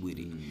 bullshitting with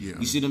it. Yeah.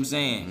 You see what I'm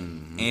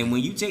saying? And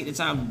when you take the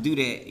time to do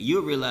that,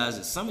 you'll realize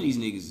that some of these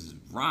niggas is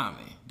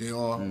rhyming. They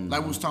are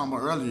like we was talking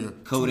about earlier.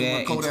 Kodak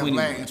and Kodak 21.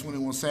 Black and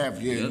 21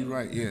 Savage. Yeah, Yep. you're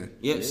right. Yeah.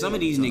 Yep, some of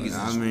these niggas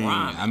is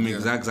rhyming.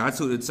 Cause I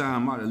took the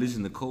time out to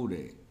listen to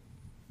Kodak.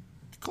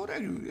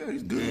 Kodak, yeah,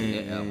 he's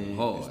good. That album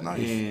hard. It's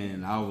nice.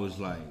 And I was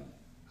like,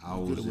 I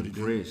Good was at what he do.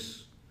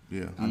 impressed.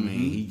 Yeah. I mean,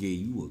 he gave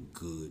you a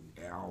good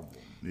album.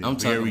 I'm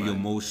talking Very about-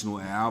 emotional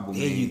album.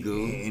 There you and-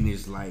 go. And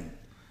it's like,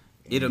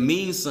 It'll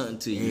mean something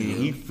to and you.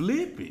 he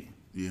flipping.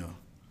 Yeah.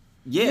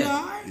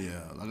 Yeah.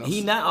 Yeah. Like I He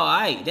said, not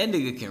alright. That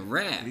nigga can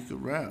rap. he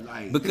could rap.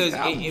 Like, Because His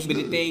album's but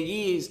the good. thing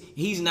is,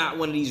 he's not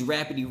one of these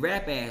rapidy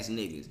rap ass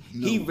niggas.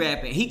 He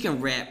rapping, he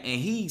can rap and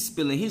he's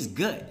spilling his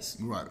guts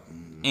Right.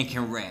 and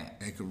can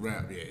rap. And could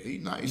rap. Yeah. He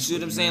nice. You see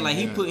what I'm with it, saying? man. Like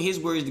he Yeah. putting his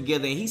words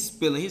together and he's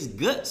spilling his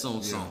guts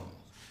on songs.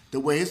 The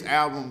way his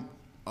album,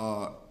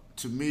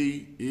 to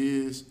me,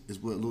 is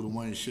what Lil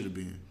Wayne should have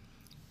been.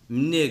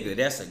 Nigga,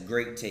 that's a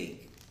great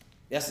take.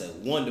 That's a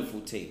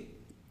wonderful take.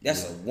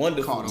 That's a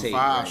wonderful Carter take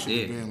 5 right should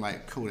have there. been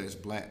like Kodak's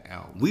Black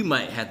album. We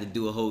might have to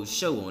do a whole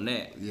show on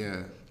that.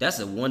 Yeah. That's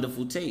a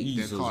wonderful take.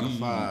 That Carter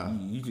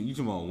 5. You talking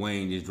about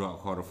Wayne just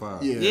dropped Carter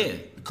 5? Yeah. Yeah.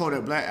 The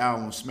Kodak Black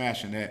album was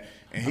smashing that.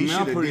 And I he mean, should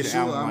I'm have pretty did an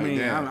sure. album like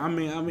that.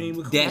 I mean,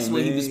 but come That's on,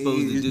 what he man. was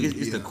supposed to do.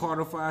 Is the Yeah.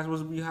 Carter 5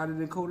 supposed to be hotter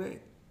than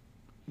Kodak?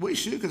 Well, he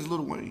should because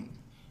Lil Wayne.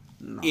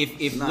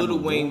 If not Lil no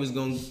Wayne more. was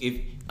gonna,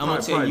 I'm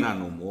gonna tell Probably you, not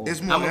no more.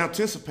 It's more I'm a-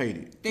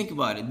 anticipated. think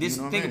about it. This, You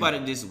know what think I mean? about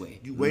it this way.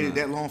 You waited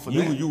that long for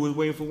that. You was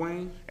waiting for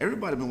Wayne?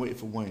 Everybody been waiting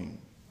for Wayne.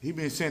 He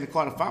been saying the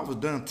Carter 5 was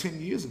done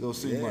 10 years ago.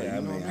 Seems like, you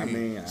know what I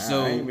mean?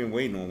 So, I ain't been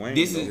waiting on Wayne.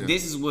 This though.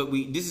 is what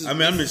we. This is. I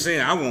mean, I'm just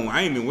saying,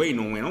 I ain't been waiting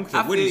on Wayne. I don't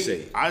care what he feel-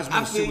 say. I just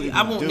wanna see feel what he you.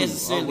 gonna I won't do.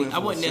 necessarily. I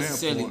I'm wasn't waiting for a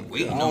necessarily sample.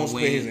 waiting I don't on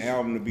expect his Wayne.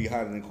 album to be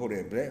hotter than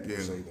Kodak Black per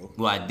se, though.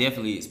 Well, I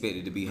definitely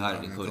expected to be hotter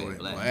than Kodak Kodak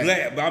Black. Black.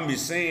 Black, but I'm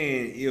just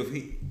saying, if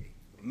he,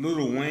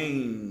 Lil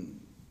Wayne,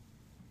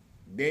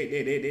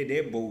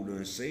 that boat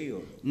done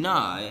sailed.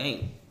 Nah, it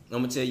ain't.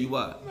 I'm gonna tell you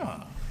why.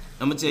 Nah.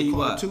 I'm gonna tell you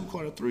why. Carter 2,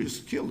 Carter 3 is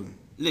killing.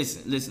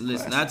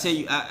 Listen. I tell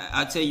you.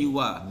 I tell you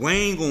why.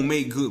 Wayne gonna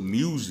make good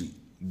music,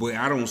 but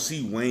I don't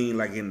see Wayne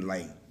like in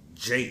like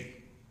Jay.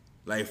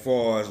 Like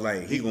far as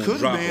like he gonna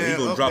could've drop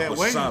been up that a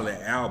way. solid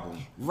album.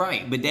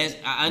 Right, but that's.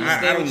 I I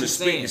understand don't what you're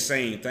expect saying. the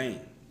same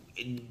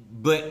thing.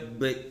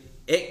 But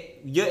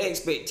your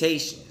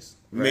expectations.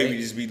 Maybe right?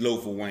 just be low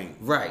for Wayne.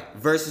 Right.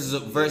 Versus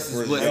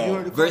what Have you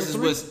heard of versus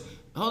Carter what's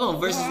hold on,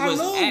 versus No, I what's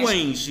love actually,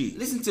 Wayne shit.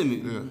 Listen to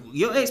me.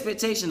 Your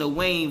expectation of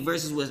Wayne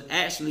versus what's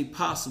actually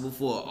possible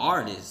for an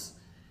artist.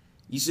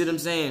 You see what I'm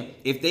saying?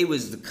 If they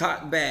was to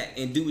cock back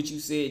and do what you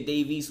said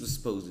Dave East was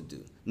supposed to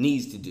do,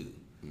 needs to do.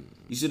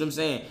 You see what I'm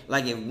saying?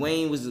 Like if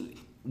Wayne was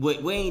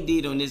what Wayne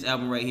did on this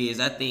album right here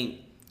is I think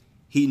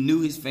he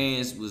knew his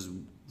fans was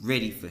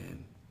ready for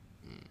him.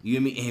 You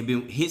know what I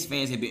mean? And his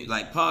fans have been,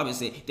 like Paul had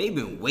said, they've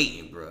been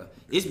waiting, bro.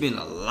 It's been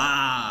a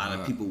lot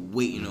of people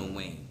waiting on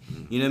Wayne.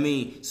 You know what I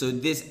mean? So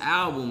this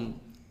album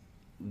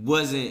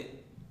wasn't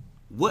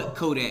what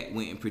Kodak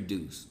went and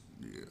produced.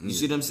 You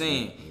see what I'm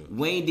saying?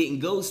 Wayne didn't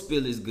go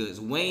spill his guts.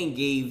 Wayne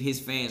gave his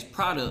fans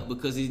product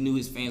because he knew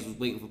his fans was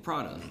waiting for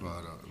product.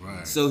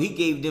 Right. So he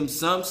gave them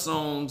some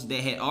songs that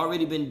had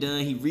already been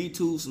done. He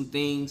retooled some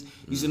things.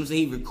 You see what I'm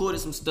saying? He recorded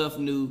some stuff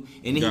new,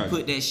 and then he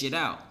put that shit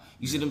out.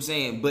 You see what I'm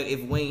saying? But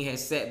if Wayne had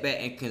sat back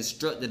and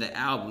constructed an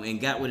album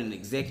and got with an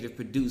executive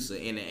producer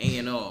and an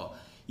A&R,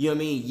 you know what I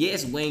mean?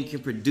 Yes, Wayne can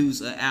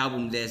produce an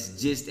album that's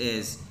just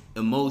as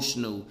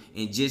emotional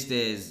and just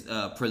as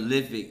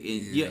prolific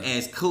and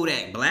as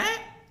Kodak Black.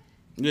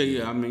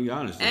 Yeah. I mean,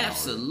 honestly,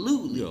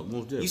 Absolutely. Yeah, most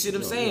definitely. You see what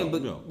I'm Yeah,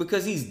 saying? yeah.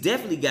 Because he's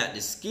definitely got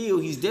the skill.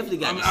 He's definitely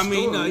got the I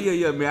mean, story. no,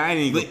 yeah, man. I ain't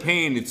even But-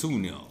 comparing the two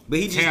now. But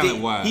he just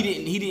talent-wise.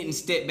 he didn't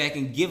step back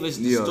and give us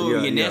the Yeah,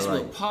 story, yeah, and that's yeah,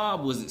 what right.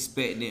 Paul was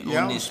expecting Yeah,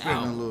 I on was this expecting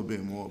a album. little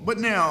bit more. But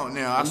now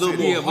I little say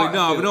more Yeah, that.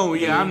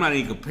 heartfelt. I'm not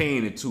even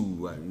comparing the two.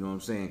 Right? You know what I'm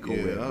saying?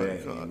 Kodak Yeah, Black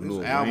this and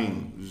Lil album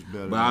Wayne. is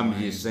better But I'm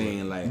than just Wayne,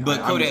 saying, like, But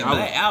I Kodak was-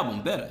 Black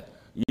album better.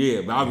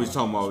 Yeah, but I was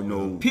talking about, you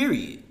know,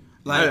 Period.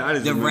 Like I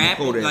just the remember rap,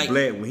 Kodak like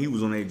Black when he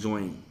was on that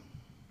joint.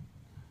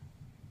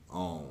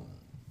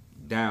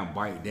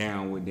 Bite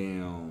down with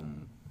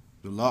them.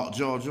 The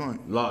Lockjaw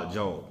joint.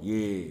 Lockjaw,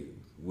 yeah,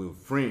 with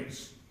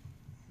French.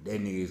 That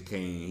niggas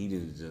came. He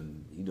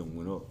done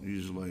went up.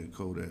 You just like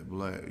Kodak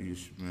Black,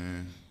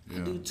 man. Yeah.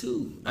 I do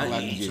too. I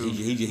like He him just-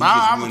 too. he just But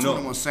I'm a went up.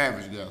 21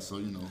 Savage guy, so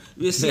you know.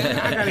 Yeah, see,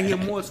 I gotta hear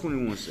more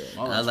 21 Savage.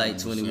 I like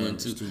 21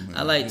 Savage too. man.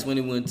 I like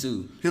 21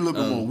 too. He a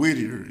little bit more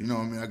wittier, you know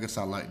what I mean? I guess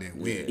I like that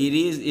wit. It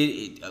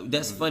is.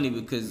 That's funny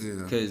because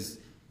Yeah.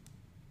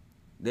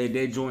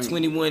 That joint.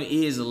 21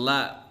 is a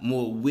lot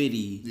more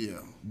witty. Yeah.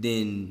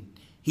 Than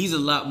he's a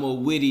lot more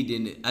witty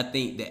than I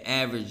think the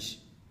average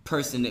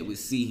person that would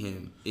see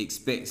him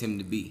expects him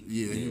to be.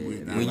 Yeah, he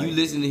witty. When you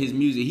listen to his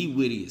music, he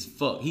witty as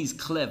fuck. He's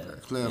clever.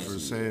 Clever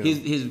as hell.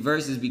 His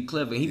verses be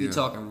clever. He be Yeah.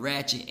 talking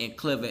ratchet and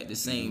clever at the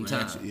same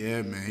Ratchet, time.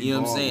 yeah, man. He You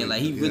know what I'm saying? ball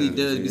Like he with it. really Yeah,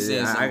 does be yeah,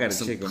 saying I gotta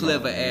some check him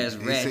clever out, man. ass He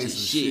ratchet say some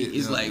shit. shit,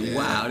 It's yeah, like yeah.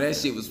 wow, that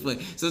shit was funny.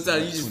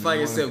 Sometimes you just find 21.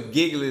 yourself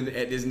giggling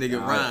at this nigga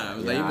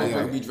rhymes. Like you yeah.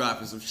 motherfucker be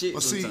dropping some shit.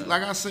 But see, sometimes.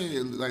 like I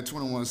said, like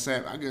 21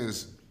 Savage, I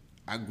guess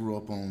I grew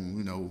up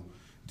on,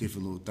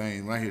 different little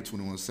things. When I hear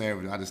 21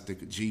 Savage, I just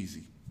think of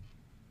Jeezy.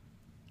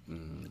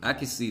 I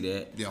can see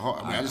that. Yeah,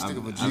 I just think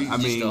of a I Jeezy.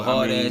 mean, Just a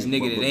hard ass nigga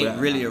but- that ain't but-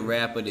 really a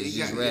rapper that's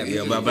Yeah, just rapping.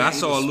 Yeah, but I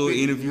saw a little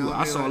interview. Yeah,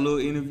 I saw a little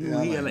interview. Yeah,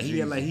 I he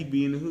had like like he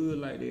be in the hood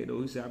like that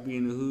though. He said I be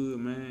in the hood,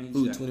 man. He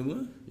Who, said,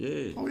 21? Yeah.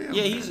 Oh, yeah.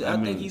 Yeah, man.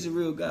 I think he's a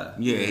real guy.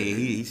 Yeah,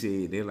 he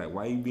said they're like,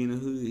 why you be in the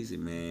hood? He said,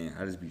 man,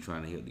 I just be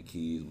trying to help the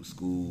kids with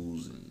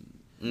schools and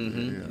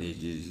it's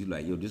just you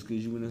like, yo, just cause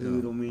you in the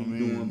hood don't mean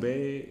you doing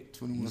bad.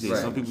 21 He said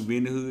Right. some people be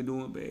in the hood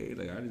doing bad.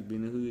 Like I just be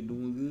in the hood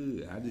doing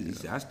good. He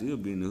said, I still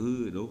be in the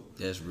hood though.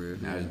 That's real.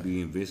 And I just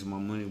be investing my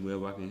money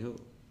wherever I can help.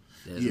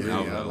 That's Yeah,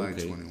 real. I like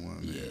okay. 21, man.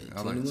 Yeah,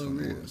 I like 21 21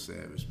 real.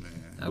 Savage, man.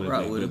 I But-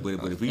 rock but- with him.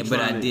 but if he But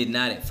I trying to- did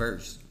not at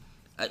first.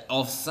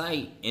 Off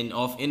site and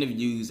off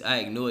interviews, I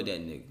ignored that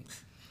nigga.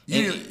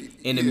 Yeah,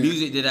 And the yeah.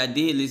 music that I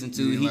did listen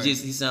to, Yeah, he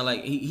like- sound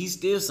like he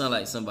still sound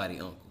like somebody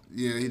uncle.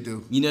 Yeah, he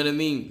do. You know what I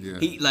mean? Yeah.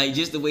 He like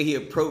just the way he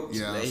approached,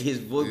 Yeah, like, his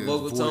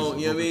vocal voice, tone.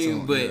 You know what I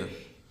vocal mean? tone,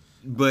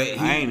 But he,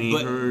 I ain't even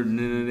but, heard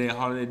none of that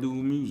holiday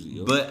dude music.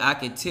 Yo. But I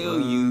can tell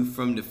you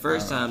from the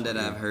first time that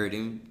I've heard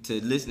him to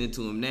listening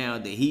to him now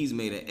that he's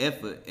made an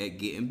effort at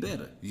getting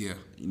better. Yeah.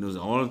 You know, the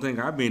only thing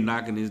I've been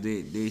knocking is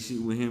that shit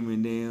with him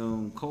and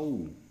damn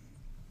Cole.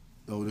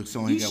 Oh, the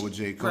song he got with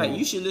J. Cole. Right,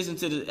 you should listen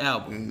to the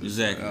album.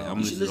 Exactly. I'm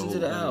You should listen to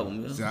the whole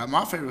album. See, yo.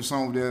 my favorite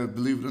song there,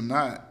 believe it or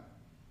not,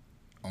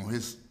 on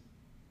his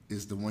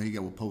is the one he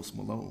got with Post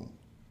Malone.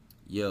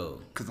 Yo,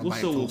 Cause I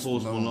What's like up with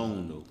Post Malone.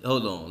 Malone though?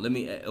 hold on. Let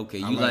me. Okay,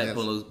 you I like like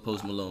that.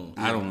 Post Malone.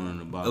 I don't know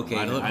nothing about Okay,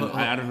 him. hold- hold-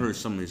 I done heard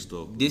some of his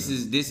stuff. This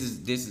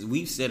is.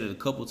 We've said it a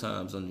couple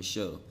times on the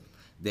show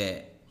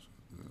that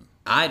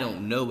I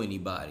don't know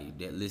anybody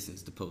that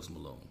listens to Post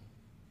Malone.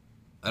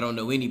 I don't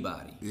know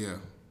anybody Yeah.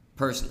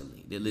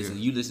 personally that listens.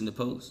 Yeah. You listen to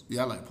Post?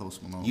 Yeah, I like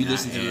Post Malone. You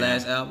listen to the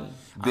last album,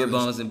 Bill heard-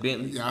 Bonds and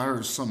Bentley? Yeah, I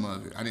heard some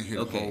of it. I didn't hear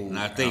Okay. the whole And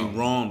I think album.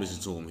 Ron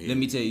listened to him here. Let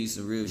me tell you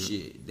some real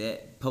shit.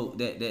 That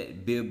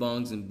Bill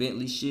Bongs and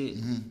Bentley shit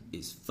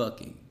is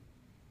fucking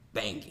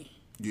banging.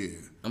 Yeah.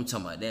 I'm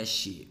talking about that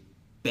shit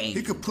banging.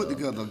 He could put dog.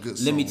 together a good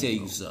Let me song, tell you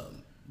though. something.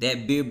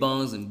 That Beer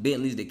Bongs and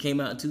Bentleys that came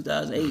out in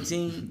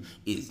 2018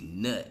 is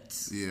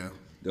nuts. Yeah.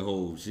 the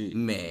whole shit.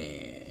 Man.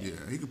 Yeah.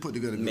 He could put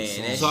together a good Man,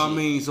 song. that So I shit-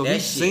 mean, so that he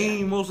shit-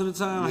 sing most of the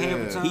time, half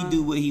the Yeah. time. He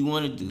do what he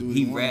want to do. Do what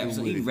He he wanna raps.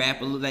 do He with it.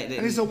 rap a little like that.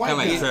 And he's a white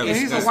Kinda like guy. Travis And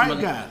he's a Scott.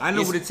 white guy. I know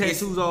with the It's-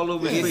 tattoos all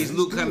over his it's- face,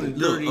 look it's kind good. of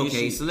Look, dirty. and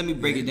okay, shit. so let me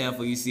break it down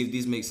for you, see if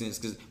this makes sense.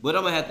 Because what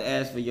I'm gonna have to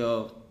ask for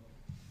y'all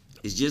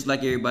is just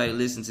like everybody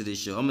listen to this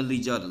show. I'm gonna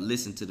lead y'all to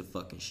listen to the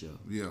fucking show.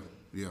 Yeah.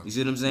 Yeah. You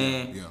see what I'm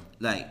saying? Yeah.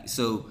 Like,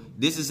 so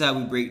this is how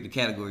we break the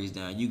categories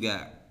down. You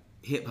got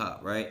hip hop,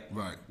 right?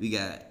 Right. We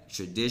got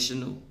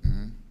traditional,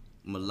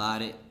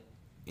 melodic,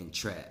 and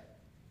trap.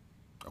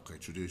 Okay,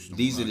 traditional.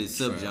 These are the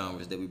melodic trap.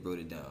 subgenres that we broke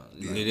it down.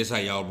 Yeah, that's how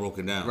y'all broke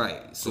it down.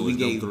 Right. So it's we them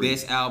gave three.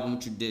 best album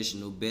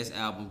traditional, best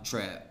album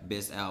trap,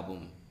 best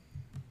album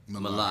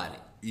melodic.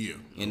 Yeah.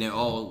 And they're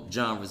all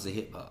genres of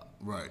hip hop.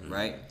 Right.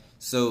 Right?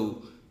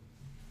 So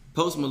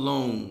Post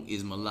Malone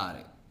is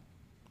melodic,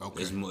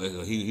 Okay. It's more,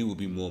 he would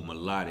be more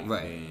melodic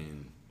Right.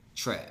 than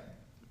trap.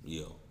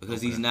 yo.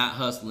 Because he's not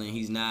hustling,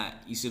 he's not,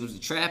 you see what I'm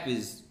saying? Trap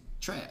is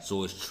trap.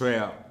 So it's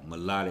trap,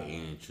 melodic,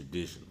 and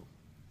traditional.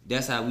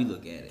 That's how we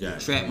look at it. Got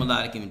it. Trap,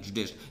 melodic, and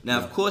traditional. Now,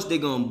 of course, they're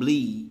gonna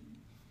bleed.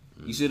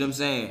 You see what I'm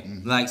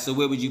saying? Like, so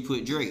where would you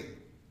put Drake?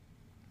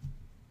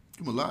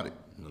 Melodic.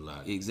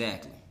 Melodic.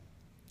 Exactly.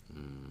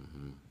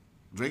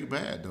 Drake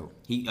bad though.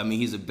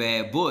 He's a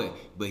bad boy,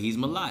 but he's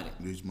melodic.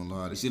 He's You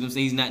melodic. see what I'm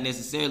saying? He's not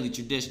necessarily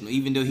traditional,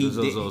 even though he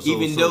So- did, so- so-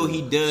 even so- though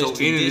he does So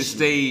traditional. end of the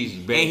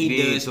stage back and he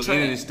then. does So trap.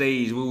 end of the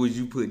stage, what would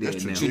you put that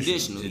That's now?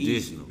 Traditional,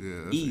 Traditional.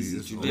 Yeah, that's easy,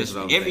 that's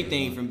traditional. what I'm Everything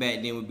thinking. from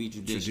back then would be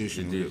traditional.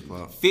 Traditional hip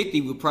hop. 50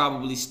 would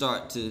probably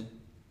start to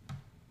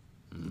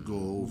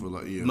Go over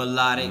like yeah.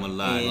 melodic,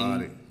 Melodic.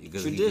 and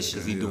Because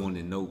traditional. he doing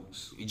the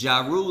notes.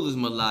 Ja Rule is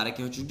melodic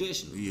and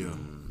traditional. Yeah.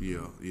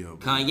 Yeah.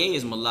 Kanye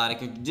is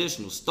melodic and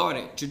traditional.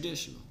 Started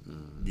traditional.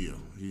 Yeah,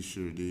 he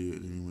sure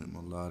did. And he went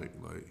melodic,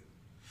 like.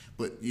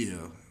 But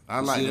yeah, I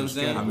You like see what them I'm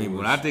saying? I mean,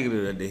 when I think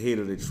of the head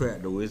of the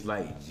trap though, it's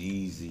like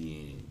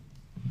Jeezy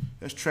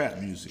That's trap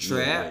music.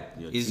 Trap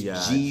Yeah, is T.I.,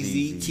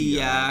 Jeezy, Jeezy,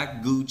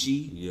 T.I.,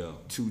 Gucci, Yeah,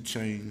 2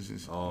 Chainz.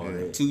 And, all yeah.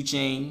 that. 2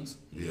 Chainz.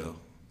 Yeah,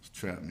 it's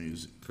trap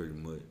music. Pretty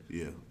much.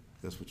 Yeah,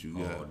 that's what you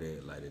All got.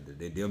 that,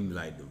 like them,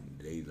 like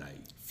they like.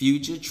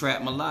 Future,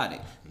 trap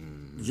melodic.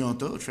 Young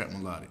Thug trap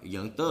melodic.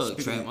 Young Thug,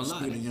 trap Speaking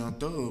melodic. of Young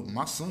Thug,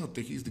 my son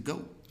think he's the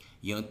GOAT.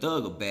 Young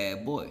Thug, a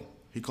bad boy.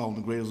 He called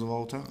him the greatest of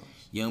all time.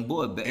 Young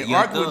boy, And Young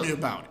argue Thug. with me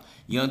about it.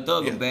 Young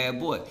Thug, Yeah. a bad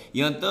boy.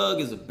 Young Thug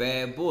is a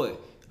bad boy.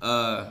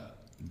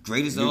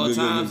 Greatest of Yeah, all yeah,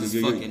 yeah, times is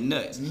yeah, yeah. fucking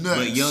nuts. Nuts.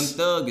 But Young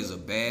Thug is a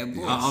bad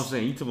boy. I'm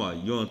saying you talking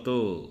about Young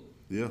Thug.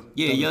 Yeah.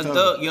 Yeah,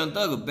 Young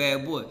Thug a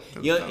bad boy.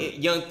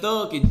 Young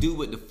Thug can do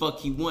what the fuck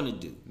he wanna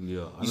do.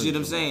 Yeah, I You know see what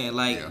I'm what saying?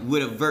 Like Yeah.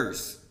 with a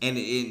verse, and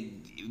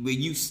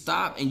when you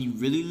stop and you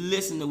really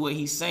listen to what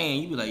he's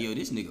saying, you be like, yo,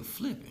 this nigga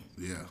flipping.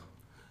 Yeah.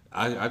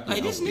 I think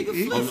Like, this nigga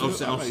I'm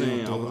flipping. I'm saying,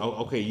 Young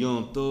Thug. okay,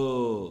 Young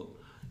Thug.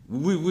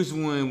 Which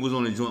one was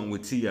on the joint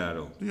with T.I.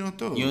 though? Young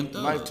Thug. Young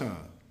Thug. Lifetime.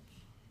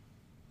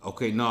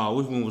 Okay, nah,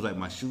 which one was like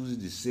My Shoes is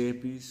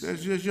Giuseppe's?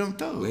 That's just Young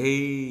Thug.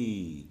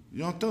 Hey,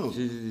 Young Thug.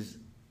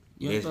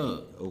 Young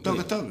Thug. Okay.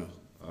 Thugger.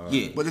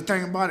 Yeah. But the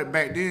thing about it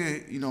back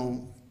then, you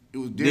know, it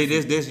was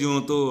different. That's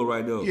Young Thug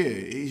right there.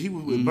 Yeah, he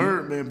was with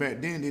Birdman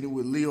back then. Did it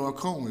with Leo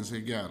Combs. He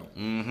got him.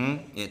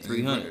 Mm-hmm. At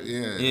 300.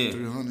 Yeah,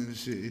 300 and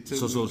shit. He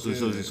took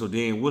So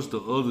then what's the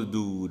other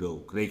dude though?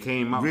 'Cause they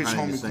came out Rich kind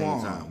of Homie the same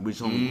Quan. time. Rich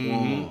Homie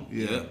Quan.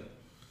 Yeah.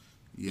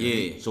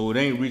 Yeah. So it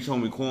ain't Rich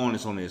Homie Quan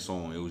that's on that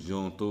song. It was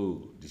Young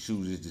Thug. The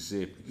Shoes is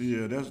Giuseppe.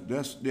 Yeah, that's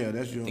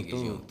Young I think it's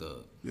Thug. Young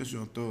Thug. That's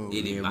Young Thug.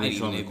 It Yeah, might Rich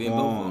even Homie have been both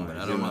of them, Quan. but I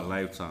It's don't in my know.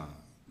 lifetime.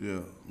 Yeah.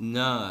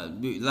 Nah,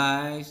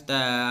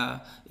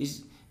 lifestyle.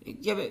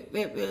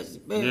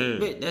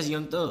 That's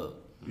Young Thug.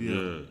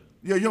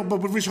 Yeah, but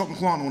Rich Homie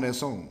Quan on that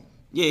song.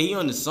 Yeah, he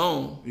on the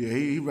song. Yeah,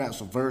 he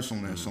raps a verse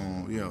on that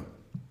song. Yeah.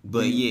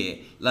 But yeah,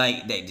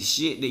 like that the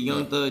shit that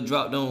Young Thug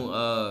dropped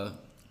on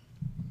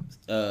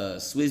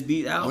Swiss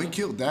Beat Oh, album. he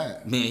killed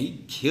that. Man,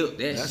 he killed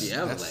that That's- shit.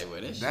 I was that's- like,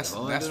 bro, that shit that's-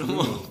 hard that's than a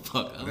real.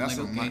 motherfucker. I'm That's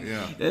like, a- okay,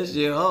 yeah. that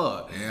shit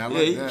hard. Yeah, I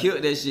like he that.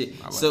 killed that shit.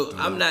 I like So Thug.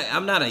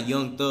 I'm not a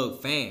Young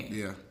Thug fan.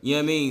 Yeah. You know what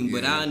I mean?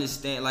 But Yeah. I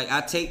understand. Like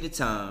I take the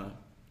time.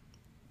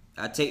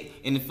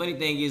 And the funny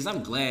thing is,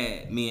 I'm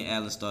glad me and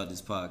Alan started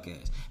this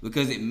podcast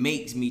because it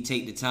makes me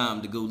take the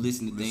time to go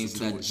listen to things to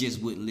that I it.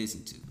 just wouldn't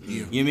listen to. Yeah. You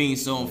know what I mean?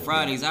 So on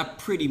Fridays, I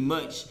pretty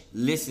much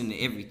listen to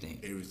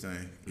everything.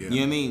 Everything. Yeah. You know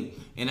what I mean?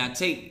 And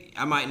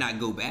I might not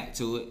go back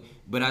to it,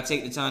 but I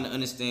take the time to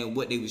understand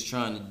what they was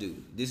trying to do.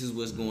 This is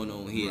what's going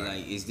on here. Right.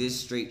 Like, is this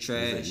straight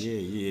trash?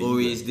 Yeah,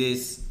 or you is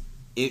this,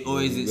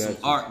 or is it some got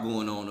to. art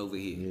going on over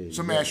here?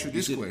 So let me ask you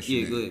this question.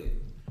 Yeah, then. go ahead.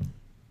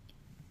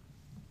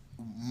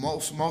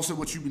 Most of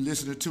what you be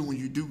listening to when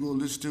you do go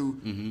listen to,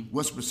 Mm-hmm.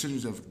 what's the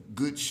percentage of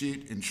good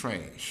shit and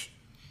trash?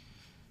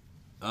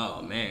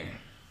 Oh man.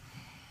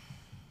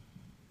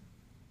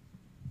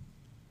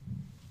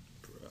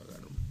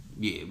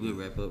 Yeah, we'll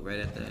wrap up right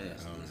after that.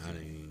 I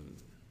didn't.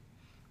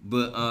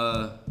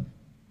 But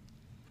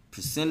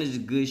percentage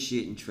of good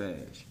shit and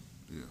trash.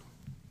 Yeah.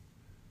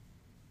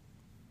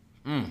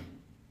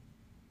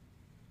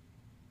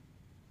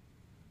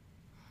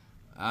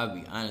 I'll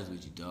be honest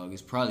with you, dog.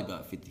 It's probably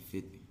about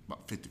 50-50.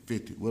 About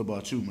 50-50. What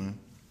about you, man?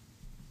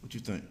 What you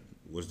think?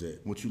 What's that?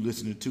 What you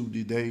listening to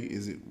today?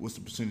 What's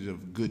the percentage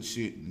of good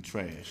shit and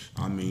trash?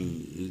 I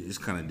mean, it's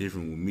kind of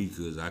different with me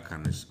because I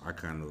kind of.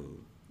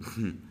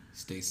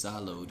 Stay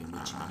siloed in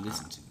what you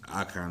listen to.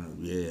 I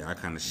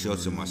kind of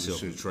shelter myself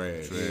from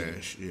trash.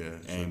 Trash, yeah.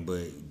 And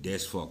but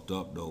that's fucked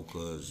up though,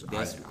 cause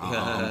That's-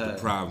 I'm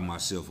depriving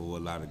myself of a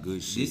lot of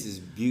good shit. This is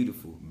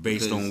beautiful.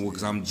 based because on what,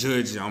 cause I'm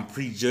judging, I'm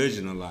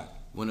prejudging a lot.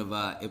 one of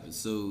our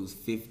episodes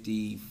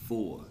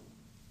 55.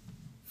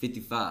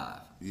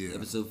 Yeah.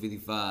 Episode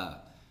 55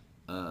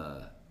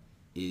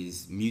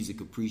 is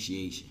music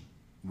appreciation.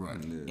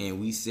 Right.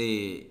 And we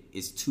said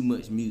it's too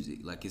much music.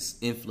 Like it's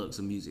influx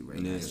of music right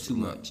now. It's too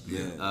much.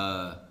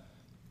 Yeah.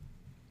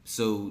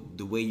 So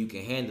the way you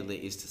can handle it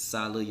is to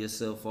silo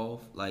yourself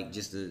off, like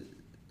just to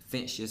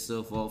fence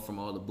yourself off from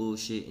all the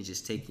bullshit and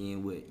just take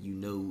in what you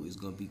know is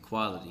gonna be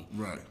quality.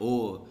 Right.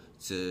 Or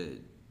to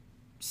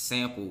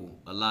sample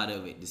a lot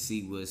of it to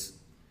see what's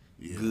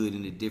good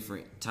in the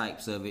different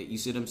types of it. You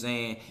see what I'm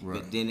saying? Right.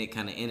 But then it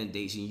kind of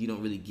inundates you and you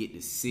don't really get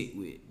to sit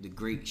with the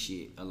great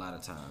shit a lot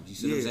of times. You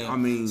see what I'm Yeah, saying? I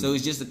mean- So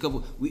it's just a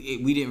couple,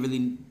 we didn't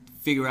really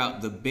figure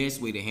out the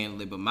best way to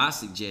handle it, but my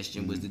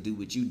suggestion was to do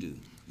what you do.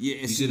 Yeah,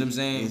 You see what I'm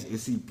saying? And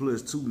see,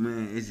 plus too,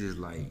 man, it's just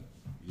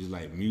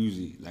like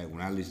music. Like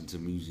when I listen to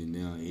music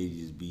now,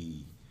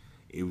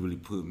 it really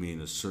put me in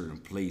a certain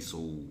place.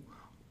 So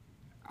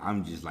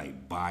I'm just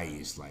like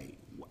biased. Like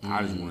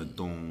I just want to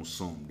throw on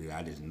something that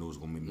I just know is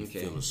gonna make me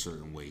Okay. feel a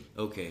certain way.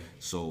 Okay.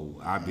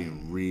 So I've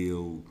been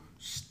real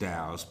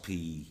Styles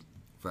P,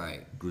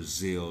 Right.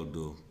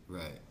 Griselda.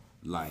 Right.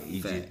 Like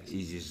Facts.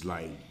 it's just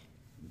like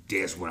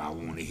that's what I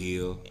want to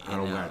hear. I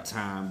don't got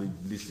time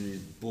to listen to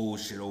this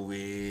bullshit over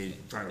here,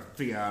 trying to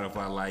figure out if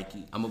I like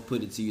it. I'm gonna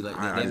put it to you like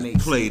that. I That just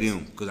makes play sense.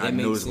 them because That I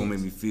know makes it's gonna make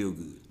sense. me feel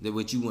good. That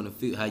what you want to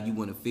feel, how you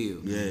want to feel.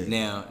 Yeah.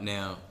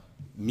 Now,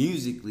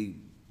 musically,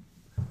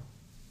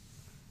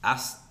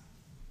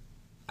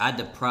 I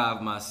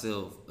deprived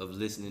myself of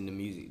listening to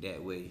music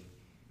that way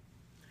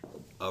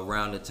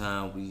around the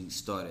time we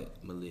started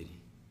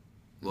Melody.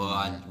 Well,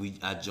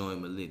 I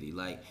joined Melody.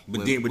 Like,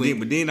 but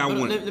then I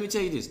want. Let me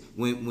tell you this: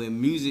 when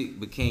music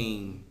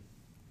became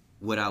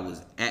what I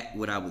was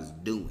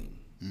doing,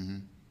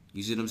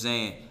 you see what I'm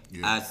saying?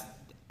 Yeah.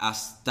 I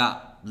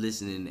stopped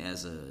listening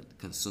as a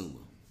consumer.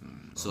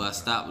 So I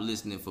stopped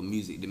listening for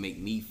music to make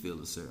me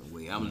feel a certain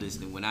way. I'm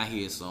listening when I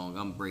hear a song,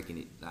 I'm breaking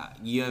it.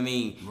 You know what I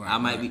mean? Right, I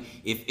might be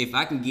if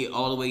I can get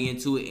all the way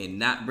into it and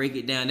not break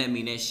it down, that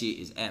means that shit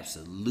is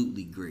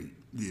absolutely great.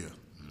 Yeah.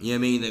 You know what I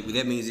mean?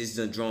 That means it's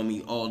done drawn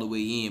me all the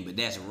way in, but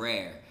that's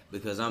rare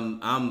because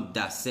I'm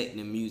dissecting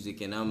the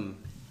music and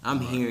I'm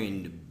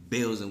hearing the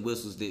bells and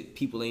whistles that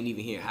people ain't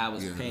even hear. How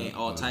it's playing,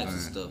 all types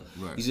of stuff.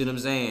 Right. You see what I'm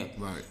saying?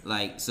 Right.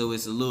 Like, so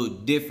it's a little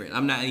different.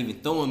 I'm not even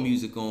throwing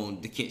music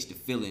on to catch the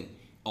feeling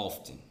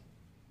often.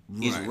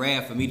 Right. It's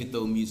rare for me to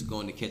throw music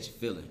on to catch a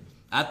feeling.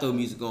 I throw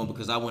music on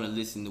because I want to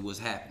listen to what's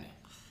happening.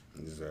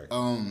 Exactly.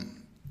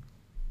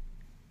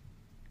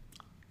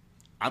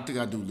 I think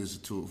I do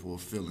listen to it for a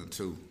feeling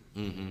too.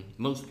 Mm-hmm.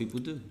 Most people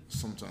do.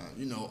 Sometimes,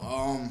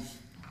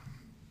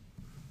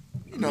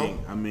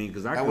 I mean,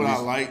 because I can what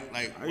listen, I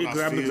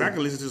I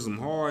can listen to some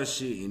hard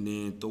shit and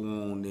then throw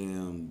on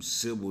them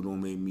Sybil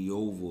Don't Make Me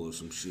Over or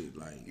some shit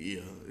like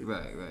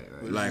right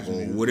like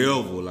or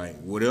whatever like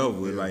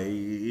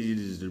it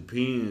just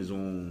depends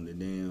on the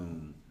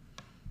damn.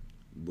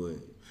 But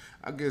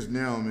I guess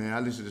now, man, I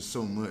listen to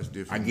so much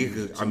different. I get,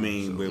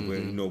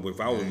 but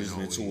if I was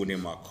listening to it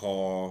in my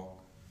car,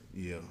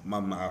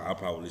 I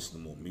probably listen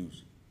to more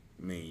music.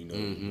 I mean, you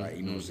know, like,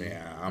 you know what I'm saying?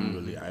 I'm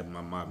really,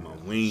 my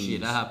wings.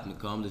 Shit, I hop in the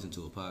car, I'm listening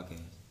to a podcast.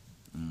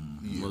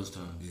 Most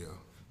times. Yeah.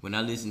 When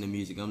I listen to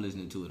music, I'm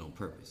listening to it on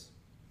purpose.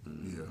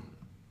 Yeah.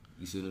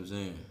 You see what I'm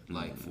saying?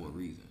 Like, for a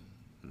reason.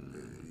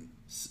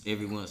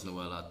 Every once in a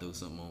while, I throw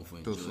something on for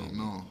enjoyment. Throw something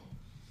on.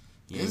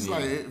 It's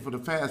like, for the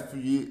past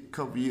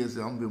couple years,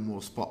 I'm been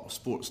more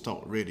sports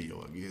talk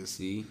radio, I guess.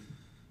 See?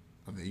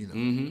 I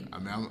mean,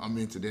 I'm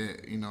into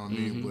that, you know what I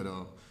mean? But,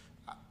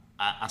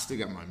 I still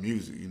got my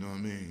music, you know what I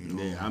mean?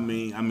 Yeah, I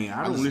mean,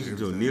 I don't listen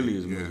to nearly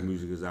as much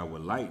music as I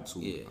would like to.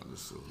 Yeah.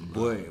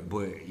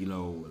 But you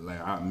know,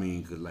 like I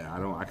mean, cause like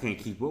I can't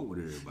keep up with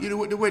everybody. You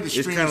know, the way the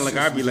it's kind of like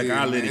I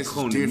let it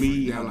come to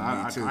me.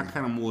 I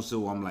kind of more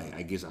so I'm like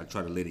I guess I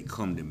try to let it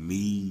come to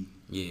me.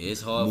 Yeah,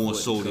 it's hard more for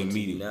it so to than come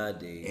me to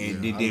nowadays.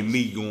 And then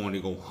me going to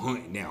go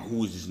hunt now.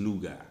 Who is this new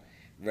guy?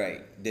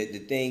 Right. The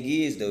thing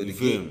is though,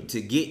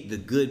 to get the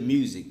good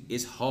music,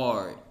 it's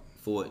hard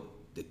for it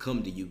to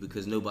come to you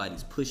because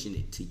nobody's pushing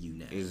it to you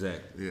now.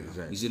 Exactly. Yeah.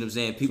 Exactly. You see what I'm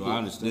saying? People,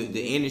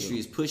 the industry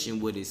is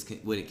pushing what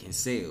it can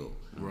sell.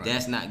 Right.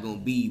 That's not gonna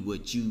be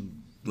what you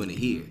gonna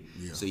hear.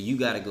 Yeah. So you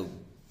gotta go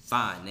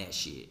find that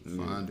shit.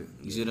 Find it.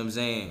 You see what I'm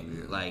saying?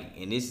 Yeah. Like,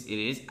 and it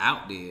is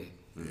out there.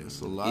 Yeah, it's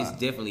a lot. It's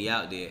definitely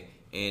out there.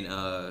 And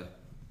I'm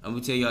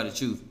gonna tell y'all the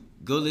truth.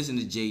 Go listen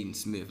to Jaden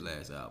Smith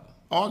last album.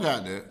 Oh, I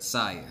got that.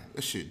 Sire.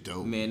 That shit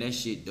dope. Man, that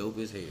shit dope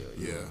as hell.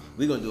 Yeah.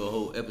 We gonna do a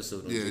whole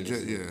episode on Jaden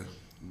Smith. Yeah.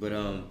 But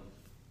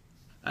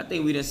I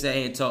think we done sat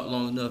here and talked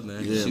long enough,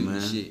 man. Yeah, Shooting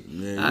man. The shit.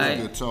 Yeah, all right.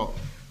 Good talk.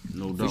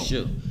 No doubt. For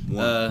sure.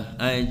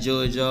 I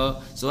enjoyed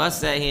y'all. So I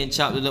sat here and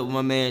chopped it up with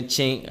my man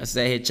Chink. I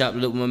sat here and chopped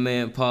it up with my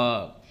man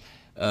Pog.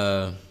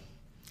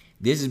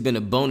 This has been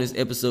a bonus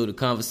episode of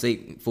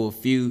Conversate for a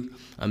Few.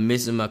 I'm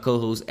missing my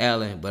co-host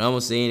Alan, but I'm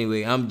gonna say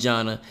anyway, I'm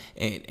Jonna,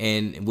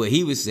 and what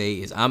he would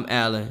say is I'm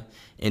Alan,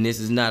 and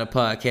this is not a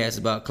podcast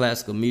about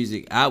classical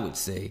music. I would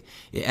say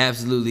it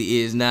absolutely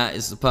is not.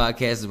 It's a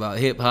podcast about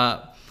hip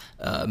hop.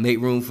 Make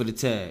room for the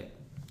tag.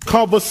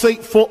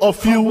 Conversate for a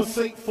few.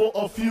 Conversate for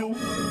a few.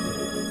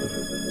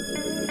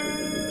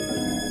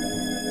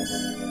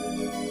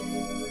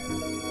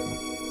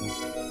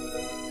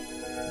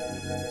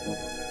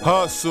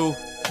 Hustle.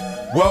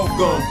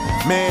 Welcome,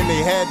 man,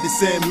 they had to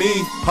send me.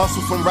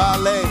 Hustle from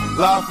Raleigh,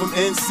 live from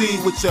NC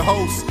with your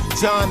hosts,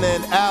 John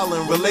and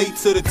Alan. Relate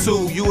to the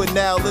two. You are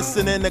now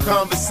listening to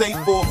Conversate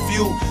for a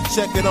Few.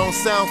 Check it on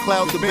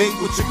SoundCloud, debate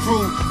with your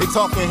crew. They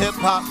talking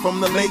hip-hop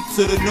from the late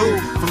to the new.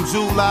 From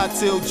July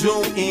till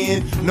June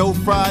end. No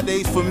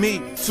Fridays for me,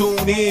 tune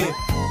in.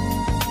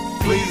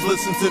 Please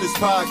listen to this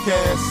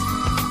podcast.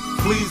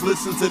 Please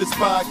listen to this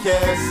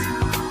podcast.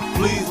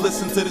 Please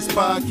listen to this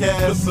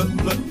podcast.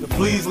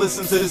 Please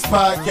listen to this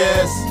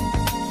podcast.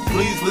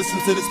 Please listen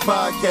to this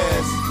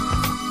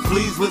podcast.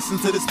 Please listen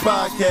to this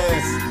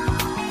podcast.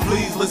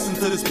 Please listen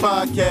to this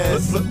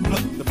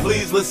podcast.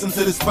 Please listen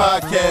to this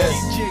podcast.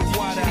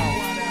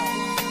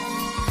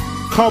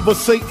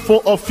 Conversate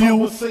for a few.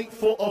 Conversate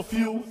for a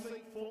few.